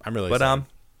 I'm really But excited.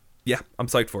 yeah, I'm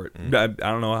psyched for it. I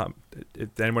don't know how.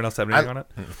 Did anyone else have anything on it?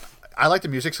 I like the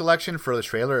music selection for the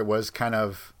trailer. It was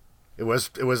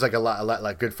like a lot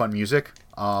like good fun music.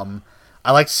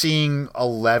 I like seeing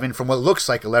 11 from what looks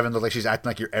like 11 look like she's acting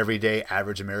like your everyday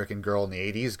average American girl in the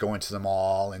 80s, going to the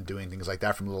mall and doing things like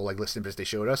that from the little like snippets they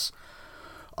showed us.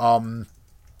 I'm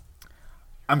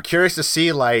curious to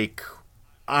see like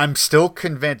I'm still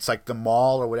convinced like the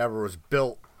mall or whatever was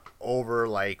built over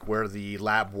like where the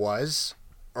lab was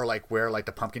or like where like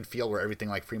the pumpkin field where everything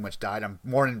like pretty much died. I'm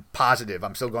more than positive.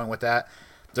 I'm still going with that.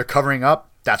 They're covering up.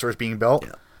 That's where it's being built.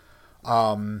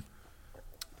 Yeah.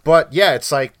 But yeah,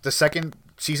 it's like the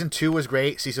season 2 was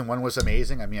great. Season 1 was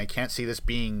amazing. I mean, I can't see this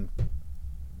being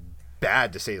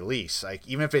bad to say the least. Like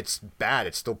even if it's bad,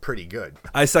 it's still pretty good.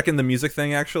 I second the music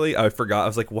thing. Actually, I forgot. I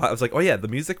was like, what? I was like, oh yeah, the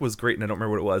music was great, and I don't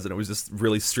remember what it was, and it was just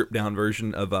really stripped down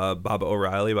version of Baba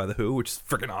O'Reilly by the Who, which is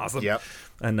freaking awesome. Yep.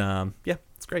 And yeah,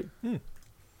 it's great.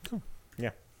 Yeah.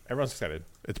 Everyone's excited.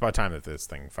 It's about time that this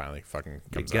thing finally fucking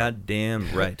You're comes out. goddamn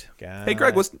right. God. Hey,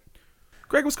 Greg, what's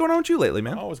going on with you lately,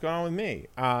 man? Oh, what's going on with me?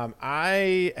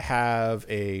 I have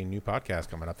a new podcast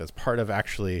coming up that's part of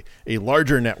actually a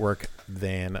larger network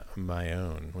than my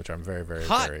own, which I'm very, very,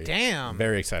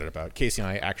 very excited about. Casey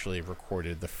and I actually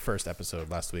recorded the first episode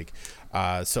last week.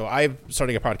 So I'm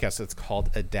starting a podcast that's called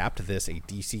Adapt This, a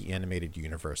DC Animated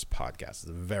Universe podcast. It's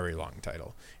a very long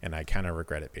title, and I kind of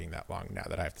regret it being that long now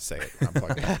that I have to say it when I'm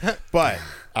plugging it. But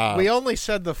we only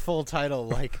said the full title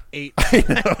like 8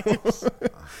 times.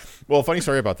 Well, funny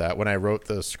story about that. When I wrote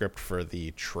the script for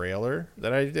the trailer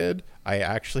that I did, I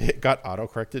actually got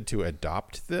auto-corrected to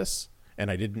Adopt This, and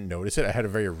I didn't notice it. I had a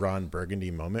very Ron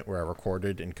Burgundy moment where I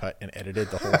recorded and cut and edited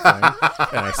the whole thing,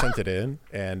 and I sent it in.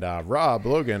 And Rob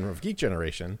Logan of Geek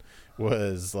Generation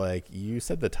was like, "You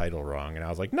said the title wrong," and I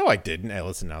was like, "No, I didn't." I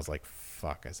listened, and I was like,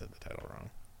 "Fuck, I said the title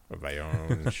wrong." Of my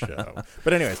own show.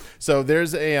 But anyways, so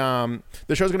there's a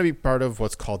the show's going to be part of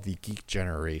what's called the Geek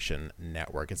Generation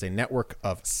Network. It's a network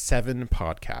of 7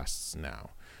 podcasts now.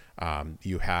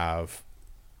 You have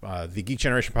the Geek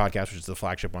Generation podcast, which is the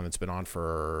flagship one that's been on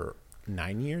for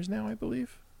 9 years now, I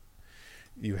believe.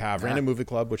 You have Random Movie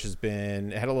Club, which it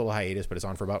had a little hiatus, but it's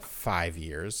on for about 5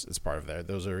 years as part of that.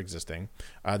 Those are existing.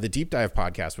 The Deep Dive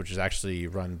podcast, which is actually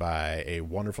run by a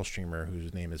wonderful streamer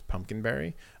whose name is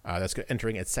Pumpkinberry. That's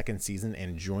entering its 2nd season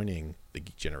and joining the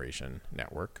Geek Generation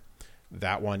Network.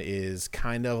 That one is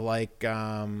kind of like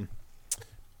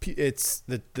it's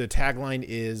the tagline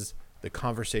is the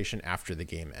conversation after the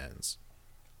game ends.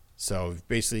 So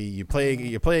basically, you play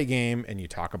a game and you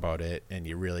talk about it, and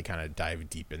you really kind of dive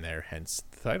deep in there. Hence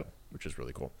the title, which is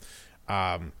really cool.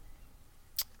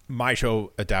 My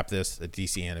show, Adapt This, a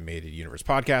DC Animated Universe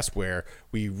podcast, where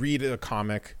we read a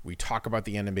comic, we talk about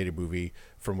the animated movie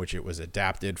from which it was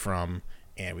adapted from,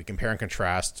 and we compare and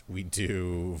contrast. We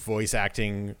do voice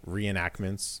acting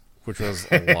reenactments, which was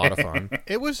a lot of fun.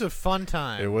 It was a fun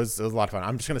time. It was a lot of fun.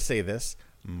 I'm just gonna say this: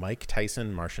 Mike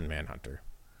Tyson, Martian Manhunter.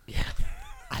 Yeah.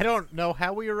 I don't know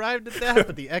how we arrived at that,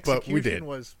 but the execution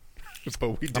was...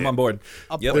 But we did. I'm on board.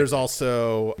 Yep. There's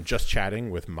also Just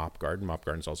Chatting with Mop Garden. Mop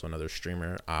Garden's also another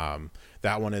streamer.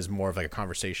 That one is more of like a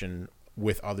conversation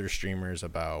with other streamers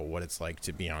about what it's like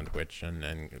to be on Twitch and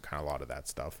kind of a lot of that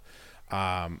stuff.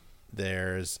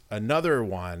 There's another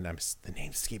one. The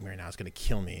name's escaping me right now. It's going to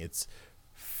kill me. It's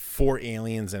 4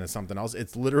 aliens and it's something else.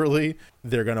 It's literally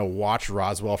they're gonna watch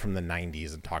Roswell from the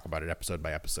 90s and talk about it episode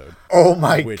by episode. Oh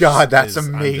my god, that's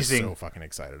amazing! I'm just so fucking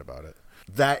excited about it.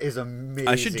 That is amazing.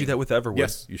 I should do that with Everwood.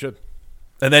 Yes, you should.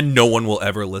 And then no one will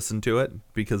ever listen to it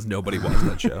because nobody watched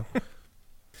that show.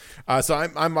 So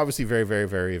I'm obviously very, very,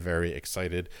 very, very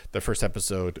excited. The first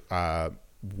episode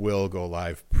will go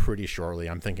live pretty shortly.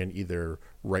 I'm thinking either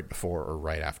right before or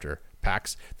right after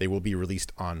PAX. They will be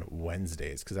released on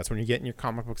Wednesdays because that's when you get in your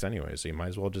comic books anyway. So you might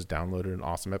as well just download an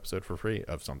awesome episode for free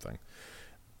of something.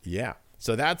 Yeah.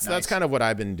 So that's kind of what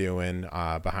I've been doing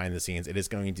behind the scenes. It is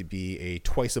going to be a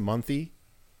twice a monthy.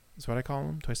 Is what I call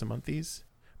them. Twice a monthies.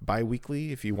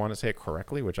 Bi-weekly, if you want to say it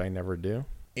correctly, which I never do.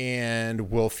 And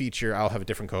I'll have a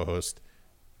different co-host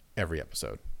every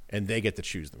episode. And they get to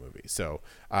choose the movie. So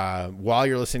while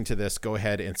you're listening to this, go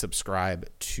ahead and subscribe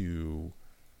to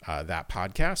that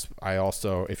podcast. I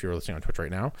also, if you're listening on Twitch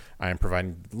right now, I am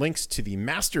providing links to the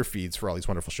master feeds for all these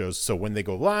wonderful shows. So when they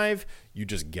go live, you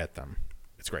just get them.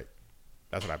 It's great.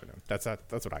 That's what I've been doing. That's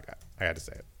what I got. I had to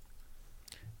say it.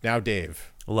 Now,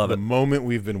 Dave, the moment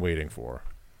we've been waiting for,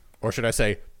 or should I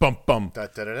say, bump bump, da,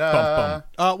 da, da, da. bump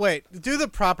bump. Wait, do the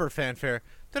proper fanfare.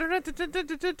 I'm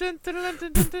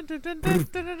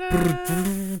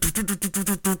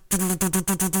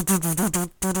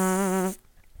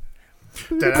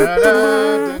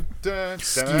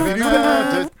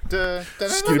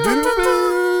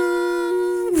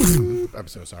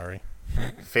so sorry.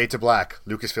 Fade to black.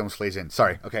 Lucasfilms plays in.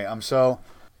 Sorry. Okay. So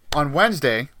on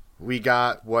Wednesday we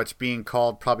got what's being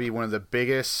called probably one of the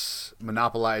biggest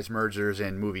monopolized mergers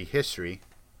in movie history.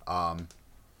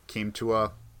 Came to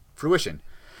a fruition.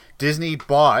 Disney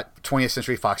bought 20th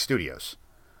Century Fox Studios.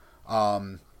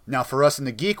 Now, for us in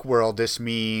the geek world, this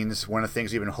means one of the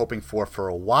things we've been hoping for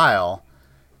a while,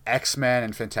 X-Men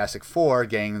and Fantastic Four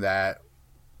getting that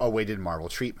awaited Marvel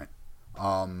treatment.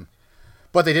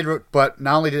 But they did. But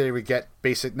not only did they get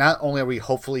not only are we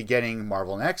hopefully getting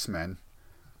Marvel and X-Men,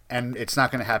 and it's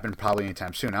not going to happen probably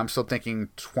anytime soon. I'm still thinking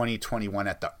 2021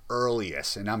 at the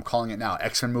earliest, and I'm calling it now.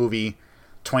 X-Men movie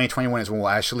 2021 is when we'll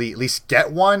actually at least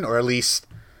get one, or at least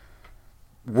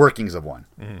workings of one.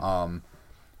 Mm-hmm.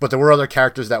 But there were other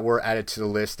characters that were added to the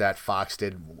list that Fox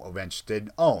eventually did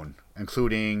own,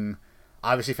 including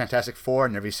obviously Fantastic Four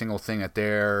and every single thing that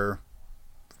they're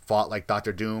fought like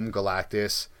Doctor Doom,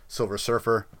 Galactus, Silver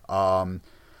Surfer,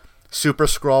 Super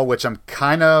Skrull, which I'm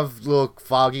kind of a little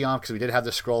foggy on because we did have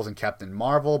the Skrulls in Captain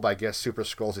Marvel, but I guess Super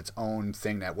Skrull's its own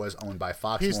thing that was owned by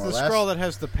Fox. He's more or the less. Skrull that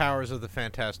has the powers of the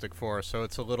Fantastic Four, so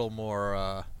it's a little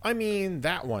more. I mean,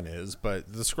 that one is,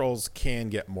 but the Skrulls can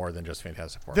get more than just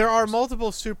Fantastic Four. There are members.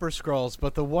 multiple Super Skrulls,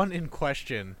 but the one in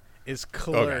question is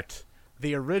Kl'rt,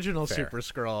 the original Fair. Super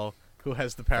Skrull, who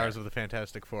has the powers of the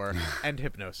Fantastic Four, and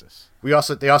Hypnosis. They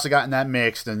also got in that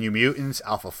mix the New Mutants,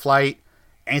 Alpha Flight,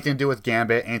 anything to do with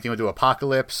Gambit, anything to do with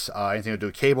Apocalypse, anything to do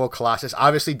with Cable, Colossus,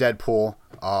 obviously Deadpool,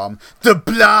 the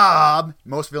Blob.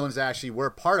 Most villains actually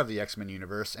were part of the X-Men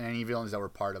universe, and any villains that were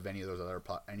part of any of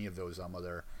those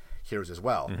other heroes as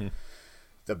well. Mm-hmm.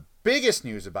 The biggest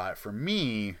news about it for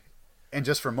me, and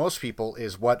just for most people,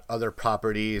 is what other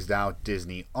properties now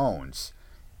Disney owns.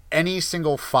 Any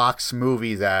single Fox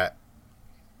movie that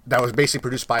was basically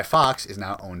produced by Fox is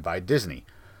now owned by Disney.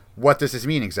 What does this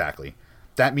mean exactly?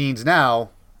 That means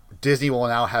Disney will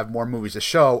now have more movies to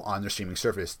show on their streaming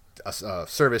service,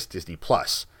 Disney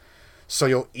Plus. So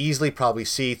you'll easily probably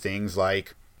see things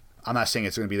like, I'm not saying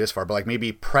it's going to be this far, but like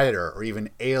maybe Predator or even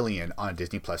Alien on a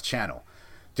Disney Plus channel.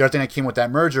 The other thing that came with that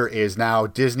merger is now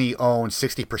Disney owns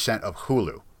 60% of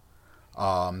Hulu.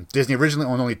 Disney originally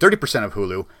owned only 30% of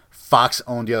Hulu. Fox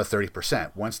owned the other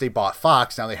 30%. Once they bought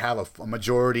Fox, now they have a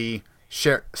majority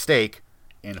stake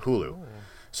in Hulu. Oh.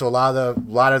 So a lot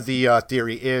of the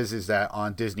theory is that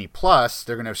on Disney Plus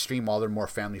they're going to stream all their more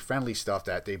family friendly stuff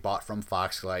that they bought from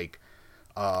Fox, like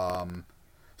Sound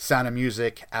of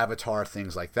Music, Avatar,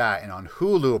 things like that. And on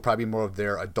Hulu, will probably be more of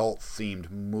their adult themed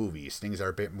movies, things that are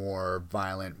a bit more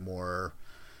violent, more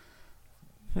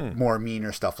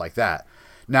meaner, stuff like that.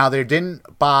 Now, they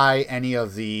didn't buy any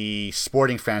of the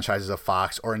sporting franchises of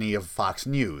Fox or any of Fox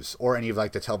News or any of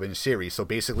like the television series. So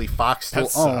basically, Fox still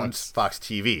owns Fox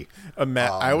TV.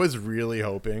 I was really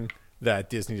hoping that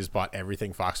Disney just bought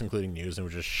everything Fox, including news, and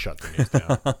would just shut the news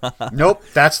down. Nope.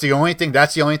 That's the only thing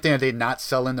that they did not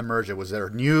sell in the merger was their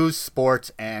news,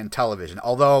 sports, and television.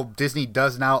 Although Disney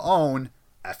does now own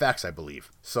FX, I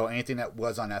believe. So anything that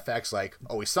was on FX, like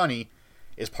Always Sunny,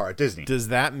 is part of Disney. Does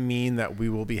that mean that we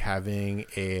will be having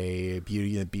a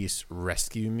Beauty and the Beast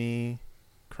Rescue Me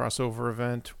crossover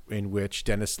event in which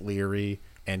Dennis Leary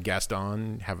and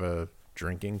Gaston have a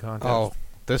drinking contest? Oh,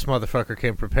 this motherfucker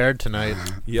came prepared tonight.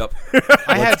 Yep.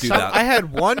 I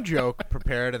had one joke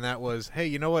prepared, and that was, hey,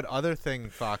 you know what other thing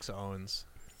Fox owns?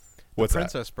 What's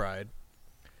Princess Bride,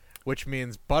 which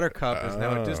means Buttercup is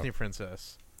now a Disney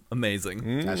princess.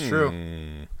 Amazing. That's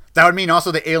true. That would mean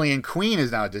also the Alien Queen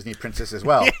is now a Disney princess as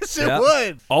well. Yes, it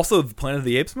would. Also, the Planet of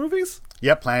the Apes movies?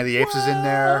 Yep, Planet of the Apes is in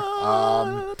there.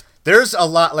 There's a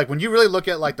lot, like when you really look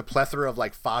at like the plethora of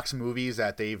like Fox movies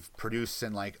that they've produced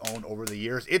and like owned over the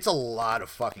years, it's a lot of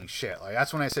fucking shit. Like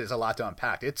that's when I said it's a lot to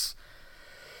unpack.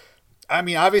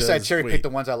 Obviously I'd cherry pick the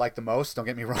ones I like the most, don't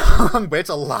get me wrong, but it's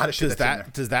a lot of shit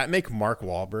Does that make Mark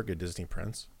Wahlberg a Disney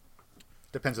prince?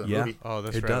 Depends on the movie. Oh,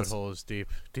 this rabbit hole is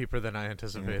deeper than I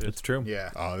anticipated. It's true.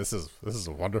 Yeah. Oh, this is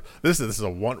a wonder. This is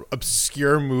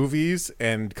obscure movies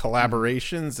and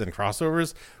collaborations and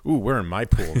crossovers. Ooh, we're in my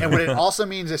pool. And what it also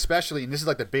means, especially, and this is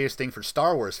like the biggest thing for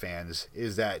Star Wars fans,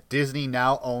 is that Disney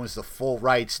now owns the full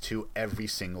rights to every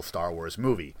single Star Wars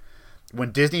movie.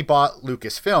 When Disney bought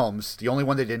Lucasfilms, the only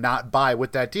one they did not buy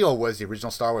with that deal was the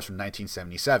original Star Wars from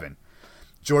 1977.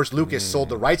 George Lucas sold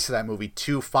the rights to that movie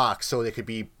to Fox so they could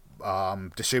be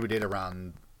distributed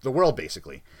around the world,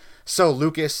 basically. So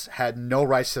Lucas had no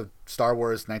rights to Star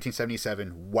Wars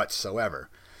 1977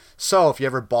 whatsoever. So if you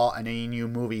ever bought any new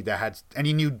movie that had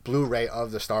any new Blu-ray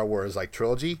of the Star Wars like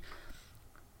trilogy,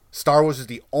 Star Wars is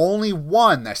the only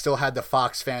one that still had the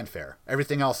Fox fanfare.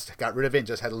 Everything else got rid of it and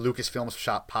just had a Lucasfilms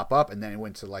shop pop up, and then it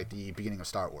went to like the beginning of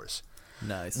Star Wars.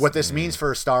 Nice. What this means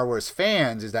for Star Wars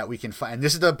fans is that we can find, and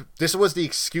this was the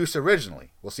excuse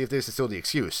originally. We'll see if this is still the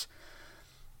excuse.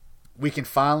 We can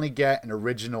finally get an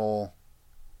original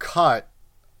cut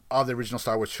of the original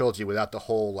Star Wars trilogy without the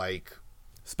whole like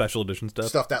special edition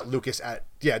stuff that Lucas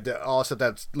all stuff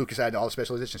that Lucas added, all the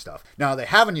special edition stuff. Now they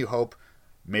have A New Hope.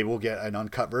 Maybe we'll get an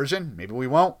uncut version. Maybe we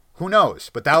won't. Who knows?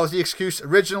 But that was the excuse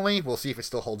originally. We'll see if it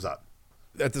still holds up.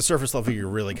 At the surface level, you're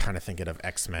really kind of thinking of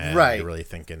X-Men. Right. You're really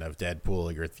thinking of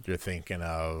Deadpool. You're thinking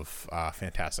of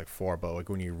Fantastic Four. But like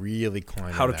when you really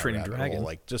climb How in to that Train a rabbit Dragon. hole,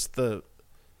 like just the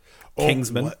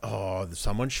Kingsman.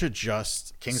 Someone should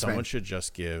just Kingsman.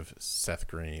 give Seth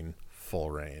Green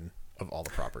full reign of all the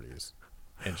properties.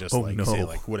 And just Oh, no. say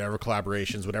like whatever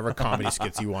collaborations, whatever comedy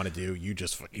skits you want to do, you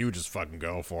just fucking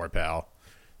go for it, pal.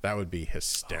 That would be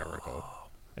hysterical.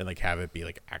 And like have it be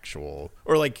like actual,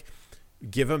 or like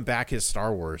give him back his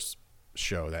Star Wars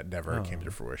show that never came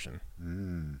to fruition.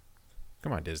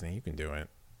 Come on, Disney, you can do it.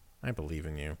 I believe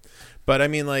in you. But I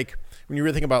mean, like, when you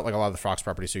really think about like a lot of the Fox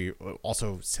properties, so you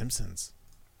also Simpsons.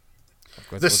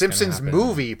 The Simpsons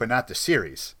movie, but not the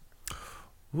series.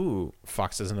 Ooh,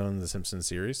 Fox doesn't own the Simpsons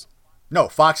series. No,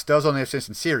 Fox does own the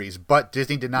Simpsons series, but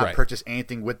Disney did not Right. purchase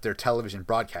anything with their television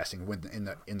broadcasting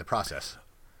in the process.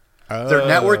 Their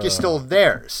network is still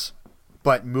theirs,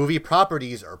 but movie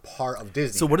properties are part of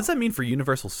Disney. so what does that mean for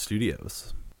Universal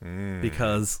Studios?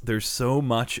 Because there's so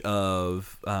much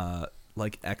of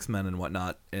like X-Men and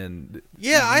whatnot, and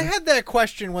Yeah, I had that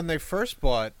question when they first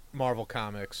bought Marvel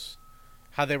Comics,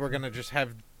 how they were going to just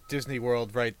have Disney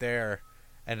World right there,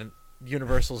 and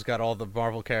Universal's got all the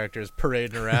Marvel characters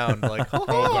parading around like, oh,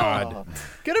 God.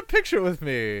 get a picture with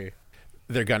me.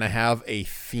 They're gonna have a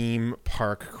theme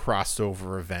park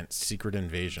crossover event, Secret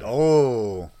Invasion.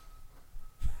 Oh,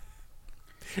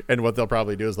 And what they'll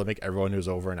probably do is they'll make everyone who's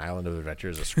over an Island of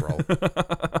Adventures a scroll.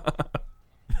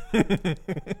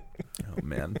 oh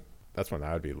man, That's one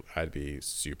I'd be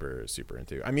super super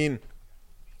into. I mean,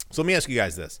 so let me ask you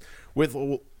guys this: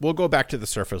 we'll go back to the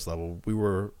surface level. We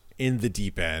were in the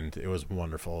deep end. It was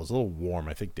wonderful. It was a little warm.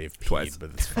 I think Dave peed, Twice.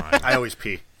 but it's fine. I always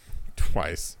pee.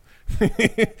 Twice.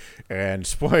 And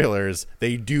spoilers,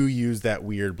 they do use that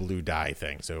weird blue dye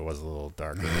thing, so it was a little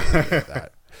darker than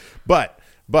that.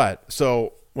 But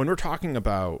so when we're talking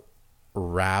about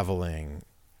unraveling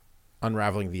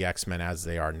the X-Men as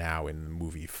they are now in the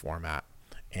movie format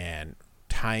and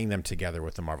tying them together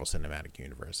with the Marvel Cinematic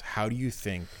Universe, how do you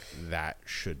think that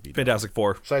should be done? Fantastic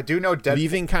Four. So I do know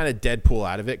Leaving kind of Deadpool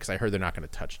out of it, because I heard they're not going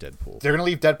to touch Deadpool. they're going to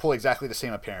leave Deadpool exactly the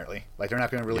same, apparently. Like, they're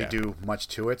not going to really Yeah. do much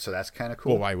to it, so that's kind of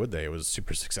cool. Well, why would they? It was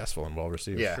super successful and well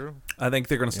received. Yeah. True. I think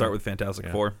they're going to start with Fantastic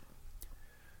Four.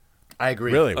 I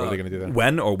agree. Really? What are they going to do then?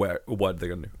 When or where? What they're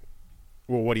going to do?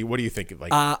 Well, what do you think?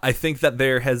 Like, I think that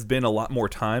there has been a lot more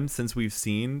time since we've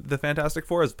seen the Fantastic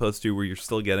Four, as opposed to where you're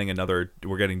still getting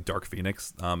we're getting Dark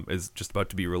Phoenix is just about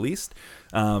to be released.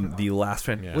 The last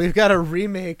Yeah. We've got a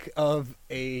remake of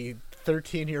a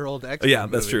 13-year-old X-Men yeah,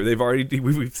 that's movie. true. They've already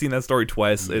we've seen that story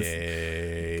twice. It's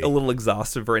Yay. a little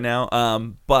exhaustive right now.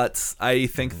 But I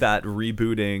think that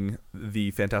rebooting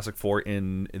the Fantastic Four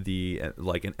in the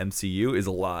like an MCU is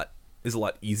a lot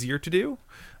easier to do.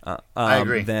 I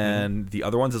agree. Than the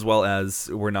other ones, as well as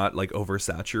we're not like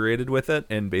oversaturated with it,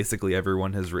 and basically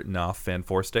everyone has written off Fan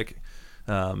Four Stick.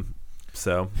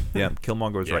 So yeah,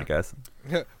 Killmonger was Yeah. right, guys.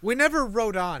 We never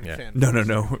wrote on Yeah. Fan No.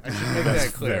 I should make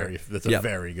that clear. That's a Yep.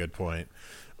 very good point.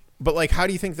 But like, how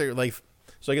do you think they're like?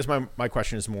 So I guess my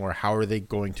question is more: how are they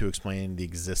going to explain the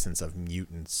existence of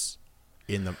mutants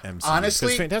in the MCU? Honestly-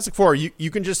 because Fantastic Four,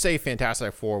 you can just say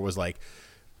Fantastic Four was like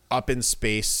up in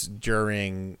space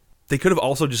during. They could have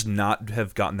also just not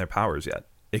have gotten their powers yet.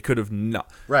 It could have not.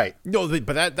 Right. No,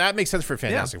 but that makes sense for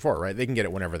Fantastic Four, right? They can get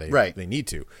it whenever they need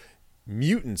to.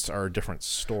 Mutants are a different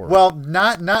story. Well,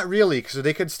 not really, because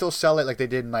they could still sell it like they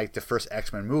did in like the first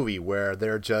X-Men movie, where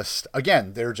they're just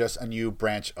a new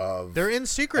branch of They're in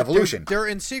secret. evolution. They're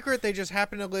in secret. They just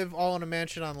happen to live all in a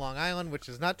mansion on Long Island, which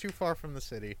is not too far from the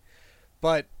city.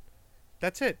 But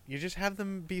that's it. You just have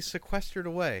them be sequestered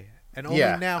away. And only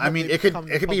Yeah, now I have mean, they it could become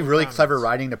be public really clever prominence.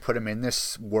 writing to put them in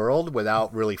this world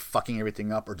without really fucking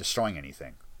everything up or destroying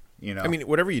anything. You know, I mean,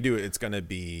 whatever you do, it's going to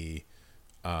be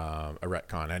a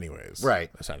retcon, anyways. Right.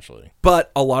 Essentially.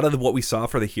 But a lot of what we saw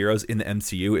for the heroes in the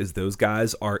MCU is those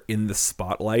guys are in the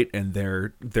spotlight, and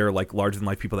they're like larger than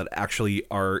life people that actually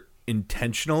are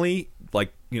intentionally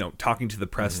like, you know, talking to the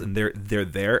press, and they're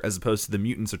there, as opposed to the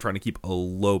mutants are trying to keep a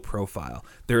low profile.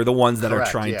 They're the ones that Correct,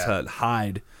 are trying yeah. to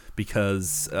hide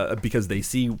because they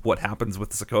see what happens with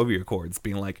the Sokovia Accords,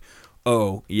 being like,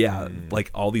 oh yeah,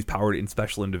 like all these powered and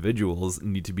special individuals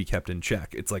need to be kept in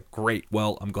check. It's like, great,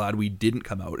 well, I'm glad we didn't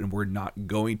come out, and we're not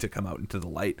going to come out into the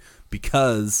light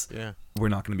because we're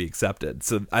not going to be accepted.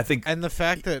 So I think, And the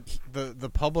fact that the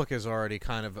public is already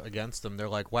kind of against them, they're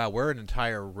like, wow, we're an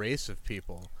entire race of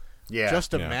people. yeah,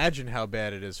 Just Yeah. imagine how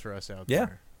bad it is for us out Yeah.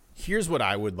 there. Here's what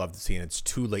I would love to see, and it's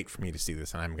too late for me to see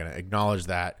this, and I'm going to acknowledge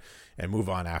that and move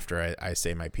on after I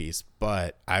say my piece.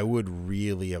 But I would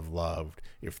really have loved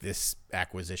if this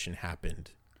acquisition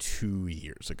happened 2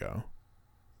 years ago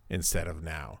instead of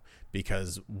now,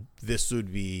 because this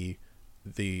would be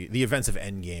the events of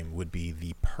Endgame would be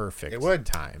the perfect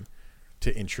time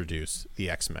to introduce the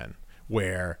X-Men,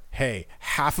 where, hey,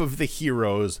 half of the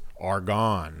heroes are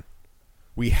gone.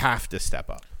 We have to step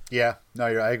up. yeah. No,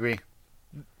 I agree.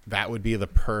 That would be the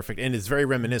perfect, and it's very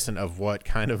reminiscent of what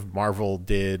kind of Marvel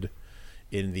did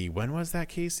in the, when was that,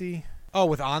 Casey? Oh,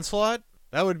 with Onslaught?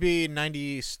 That would be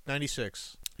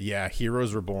 96. Yeah,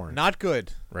 Heroes Reborn. Not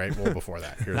good. Right? Well, before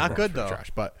that. Heroes Not Reborn good, was pretty though.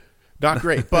 Trash. Not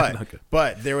great, Not good.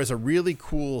 but there was a really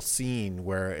cool scene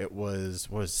where it was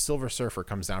Silver Surfer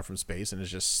comes down from space and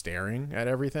is just staring at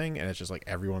everything, and it's just like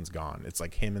everyone's gone. It's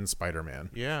like him and Spider-Man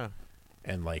Yeah.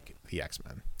 and like the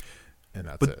X-Men, and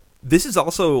that's But it. this is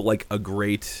also like a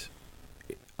great,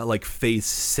 like phase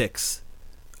 6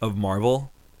 of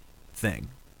Marvel thing,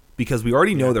 because we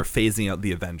already know they're phasing out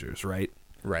the Avengers, right?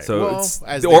 Right. So Well, it's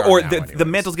as they or are now the anyways.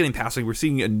 mantle's getting passed. We're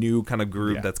seeing a new kind of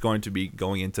group Yeah. that's going to be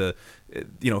going into,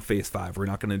 phase 5. We're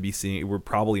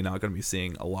probably not going to be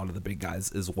seeing a lot of the big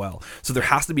guys as well. So there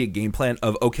has to be a game plan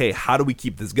of, okay, how do we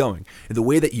keep this going? And the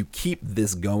way that you keep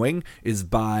this going is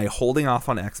by holding off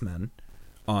on X-Men,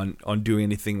 on doing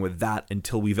anything with that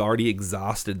until we've already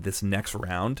exhausted this next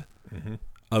round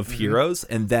of heroes,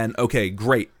 and then okay,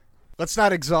 great. Let's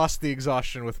not exhaust the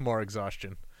exhaustion with more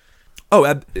exhaustion. Oh,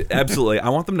 absolutely. I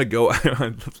want them to go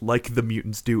like the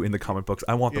mutants do in the comic books.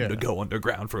 I want them to Yeah. go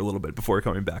underground for a little bit before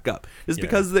coming back up. Just Yeah.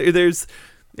 because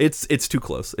it's too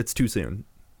close. It's too soon.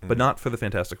 But not for the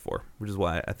Fantastic Four, which is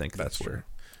why I think That's that's true.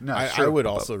 No, I sure. would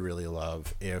also really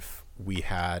love if we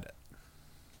had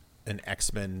the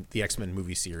X-Men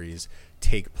movie series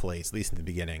take place, at least in the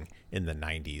beginning, in the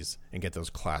 90s, and get those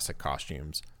classic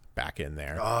costumes back in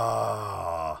there.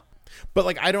 Oh. But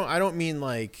like I don't mean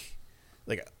like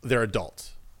they're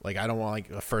adults. Like I don't want like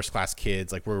a first class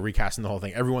kids. Like we're recasting the whole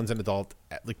thing. Everyone's an adult.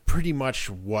 Like pretty much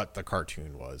what the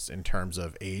cartoon was in terms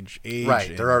of age. Right,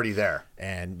 and- they're already there.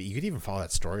 And you could even follow that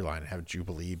storyline and have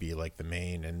Jubilee be like the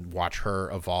main and watch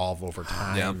her evolve over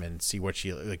time and see what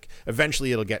she like.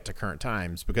 Eventually, it'll get to current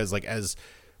times because, like, as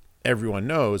everyone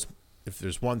knows, if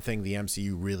there's one thing the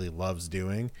MCU really loves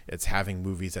doing, it's having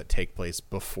movies that take place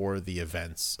before the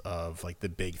events of like the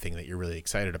big thing that you're really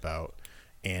excited about,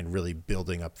 and really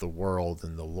building up the world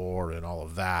and the lore and all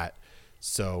of that.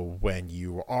 So when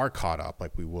you are caught up,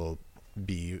 like we will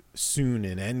be soon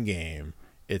in Endgame,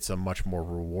 it's a much more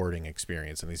rewarding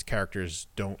experience, and these characters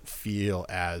don't feel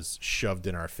as shoved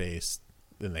in our face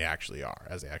than they actually are,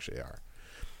 as they actually are.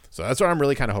 So that's what I'm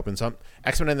really kind of hoping. Some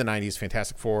X-Men in the 90s,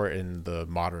 Fantastic Four in the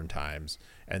modern times,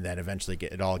 and then eventually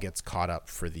it all gets caught up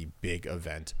for the big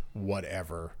event,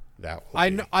 whatever that will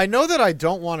be. I know that I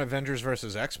don't want Avengers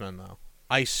versus X-Men though.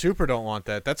 I super don't want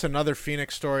that. That's another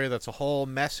Phoenix story. That's a whole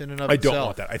mess in and of I itself. don't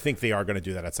want that. I think they are going to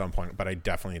do that at some point, but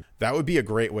that would be a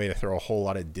great way to throw a whole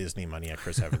lot of Disney money at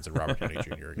Chris Evans and Robert Downey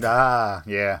Jr. again. Ah,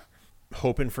 yeah.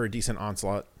 Hoping for a decent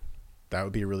Onslaught. That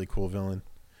would be a really cool villain.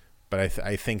 But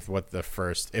I think what the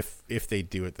first, if they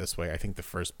do it this way, I think the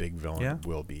first big villain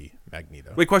will be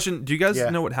Magneto. Wait, question. Do you guys Yeah.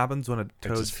 know what happens when a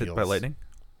toad's just hit by feels- lightning?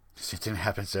 It didn't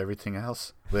happen to everything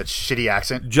else. With that shitty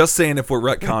accent. Just saying, if we're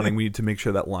retconning, we need to make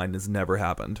sure that line has never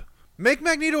happened. Make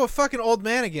Magneto a fucking old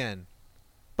man again,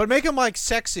 but make him like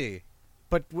sexy,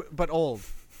 but old.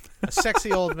 A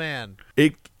sexy old man.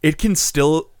 It can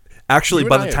still actually You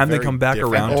by and I the have time they very come back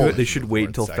different around to it, they definitions should of wait word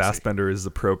until sexy. Fassbender is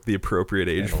the appropriate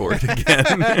age for it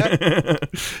again.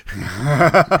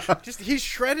 Just he's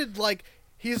shredded like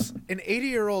he's an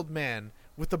 80-year-old man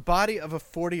with the body of a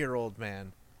 40-year-old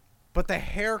man, but the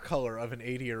hair color of an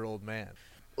 80-year-old man.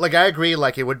 Like, I agree.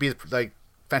 Like, it would be, like,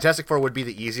 Fantastic Four would be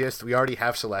the easiest. We already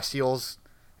have Celestials.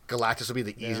 Galactus would be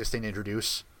the easiest thing to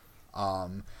introduce.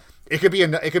 It could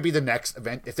be the next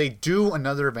event. If they do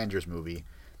another Avengers movie,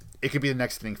 it could be the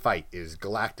next thing fight is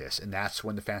Galactus. And that's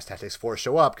when the Fantastic Four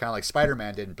show up, kind of like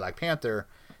Spider-Man did in Black Panther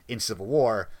in Civil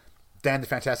War. Then the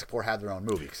Fantastic Four had their own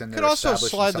movie. Could also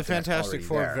slide the Fantastic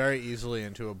Four very easily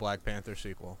into a Black Panther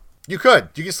sequel. You could.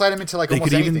 You can slide them into, like, They almost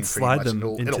could anything even slide pretty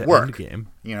much. them into It'll work. Endgame.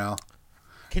 You know?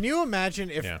 Can you imagine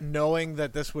if, knowing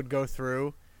that this would go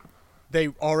through, they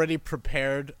already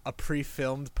prepared a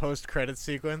pre-filmed post-credit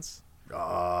sequence?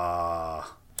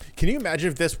 Can you imagine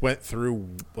if this went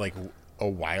through like a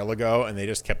while ago and they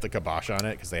just kept the kibosh on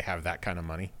it because they have that kind of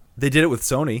money? They did it with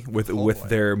Sony with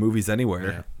their Movies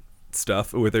Anywhere Yeah.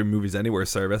 stuff, with their Movies Anywhere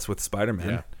service with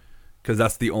Spider-Man, because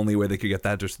that's the only way they could get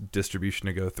that distribution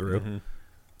to go through.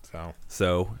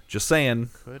 So just saying,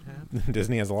 Could happen.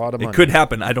 Disney has a lot of money. it could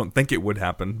happen. I don't think it would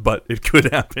happen, but it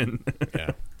could happen.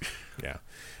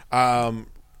 Yeah.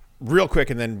 Real quick,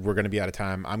 and then we're going to be out of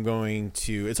time. I'm going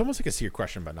to. It's almost like a secret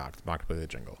question, but not to play the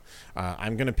jingle.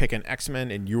 I'm going to pick an X-Men,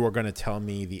 and you are going to tell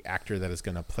me the actor that is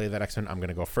going to play that X-Men. I'm going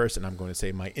to go first, and I'm going to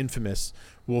say my infamous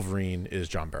Wolverine is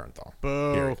John Barenthal.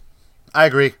 Boo. Period. I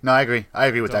agree. No, I agree. I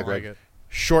agree with Don't that, Greg. like it.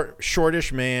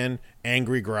 Shortish man,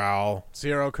 angry growl.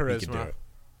 Zero He can do charisma. it.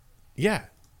 Yeah.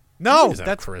 He No, doesn't have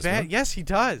that's charisma. bad. Yes, he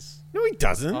does. No, he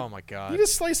doesn't. Oh my god. He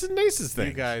just slices and dices things.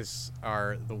 You guys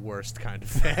are the worst kind of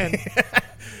fan.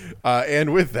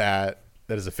 And with that,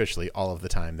 that is officially all of the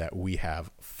time that we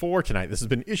have for tonight. This has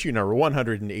been issue number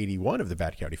 181 of the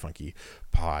Bad Coyote Funky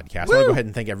podcast. I want to go ahead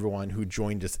and thank everyone who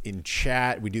joined us in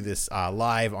chat. We do this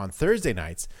live on Thursday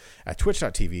nights at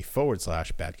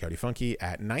twitch.tv/Bad Coyote Funky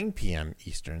at 9 p.m.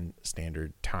 Eastern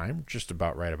Standard Time, just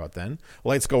about right about then.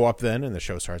 Lights go up then, and the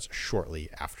show starts shortly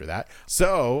after that.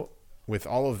 So with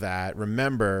all of that,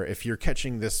 remember, if you're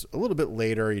catching this a little bit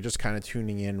later, you're just kind of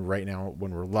tuning in right now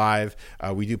when we're live,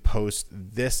 we do post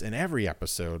this and every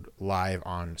episode live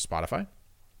on Spotify,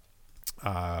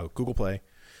 Google Play,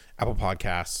 Apple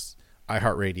Podcasts,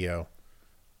 iHeartRadio,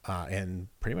 and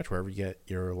pretty much wherever you get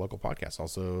your local podcasts.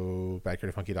 Also,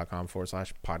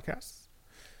 badcoyotefunky.com/podcasts.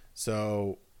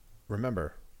 So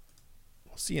remember,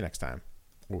 we'll see you next time,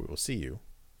 or we will see you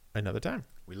another time.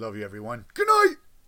 We love you, everyone. Good night.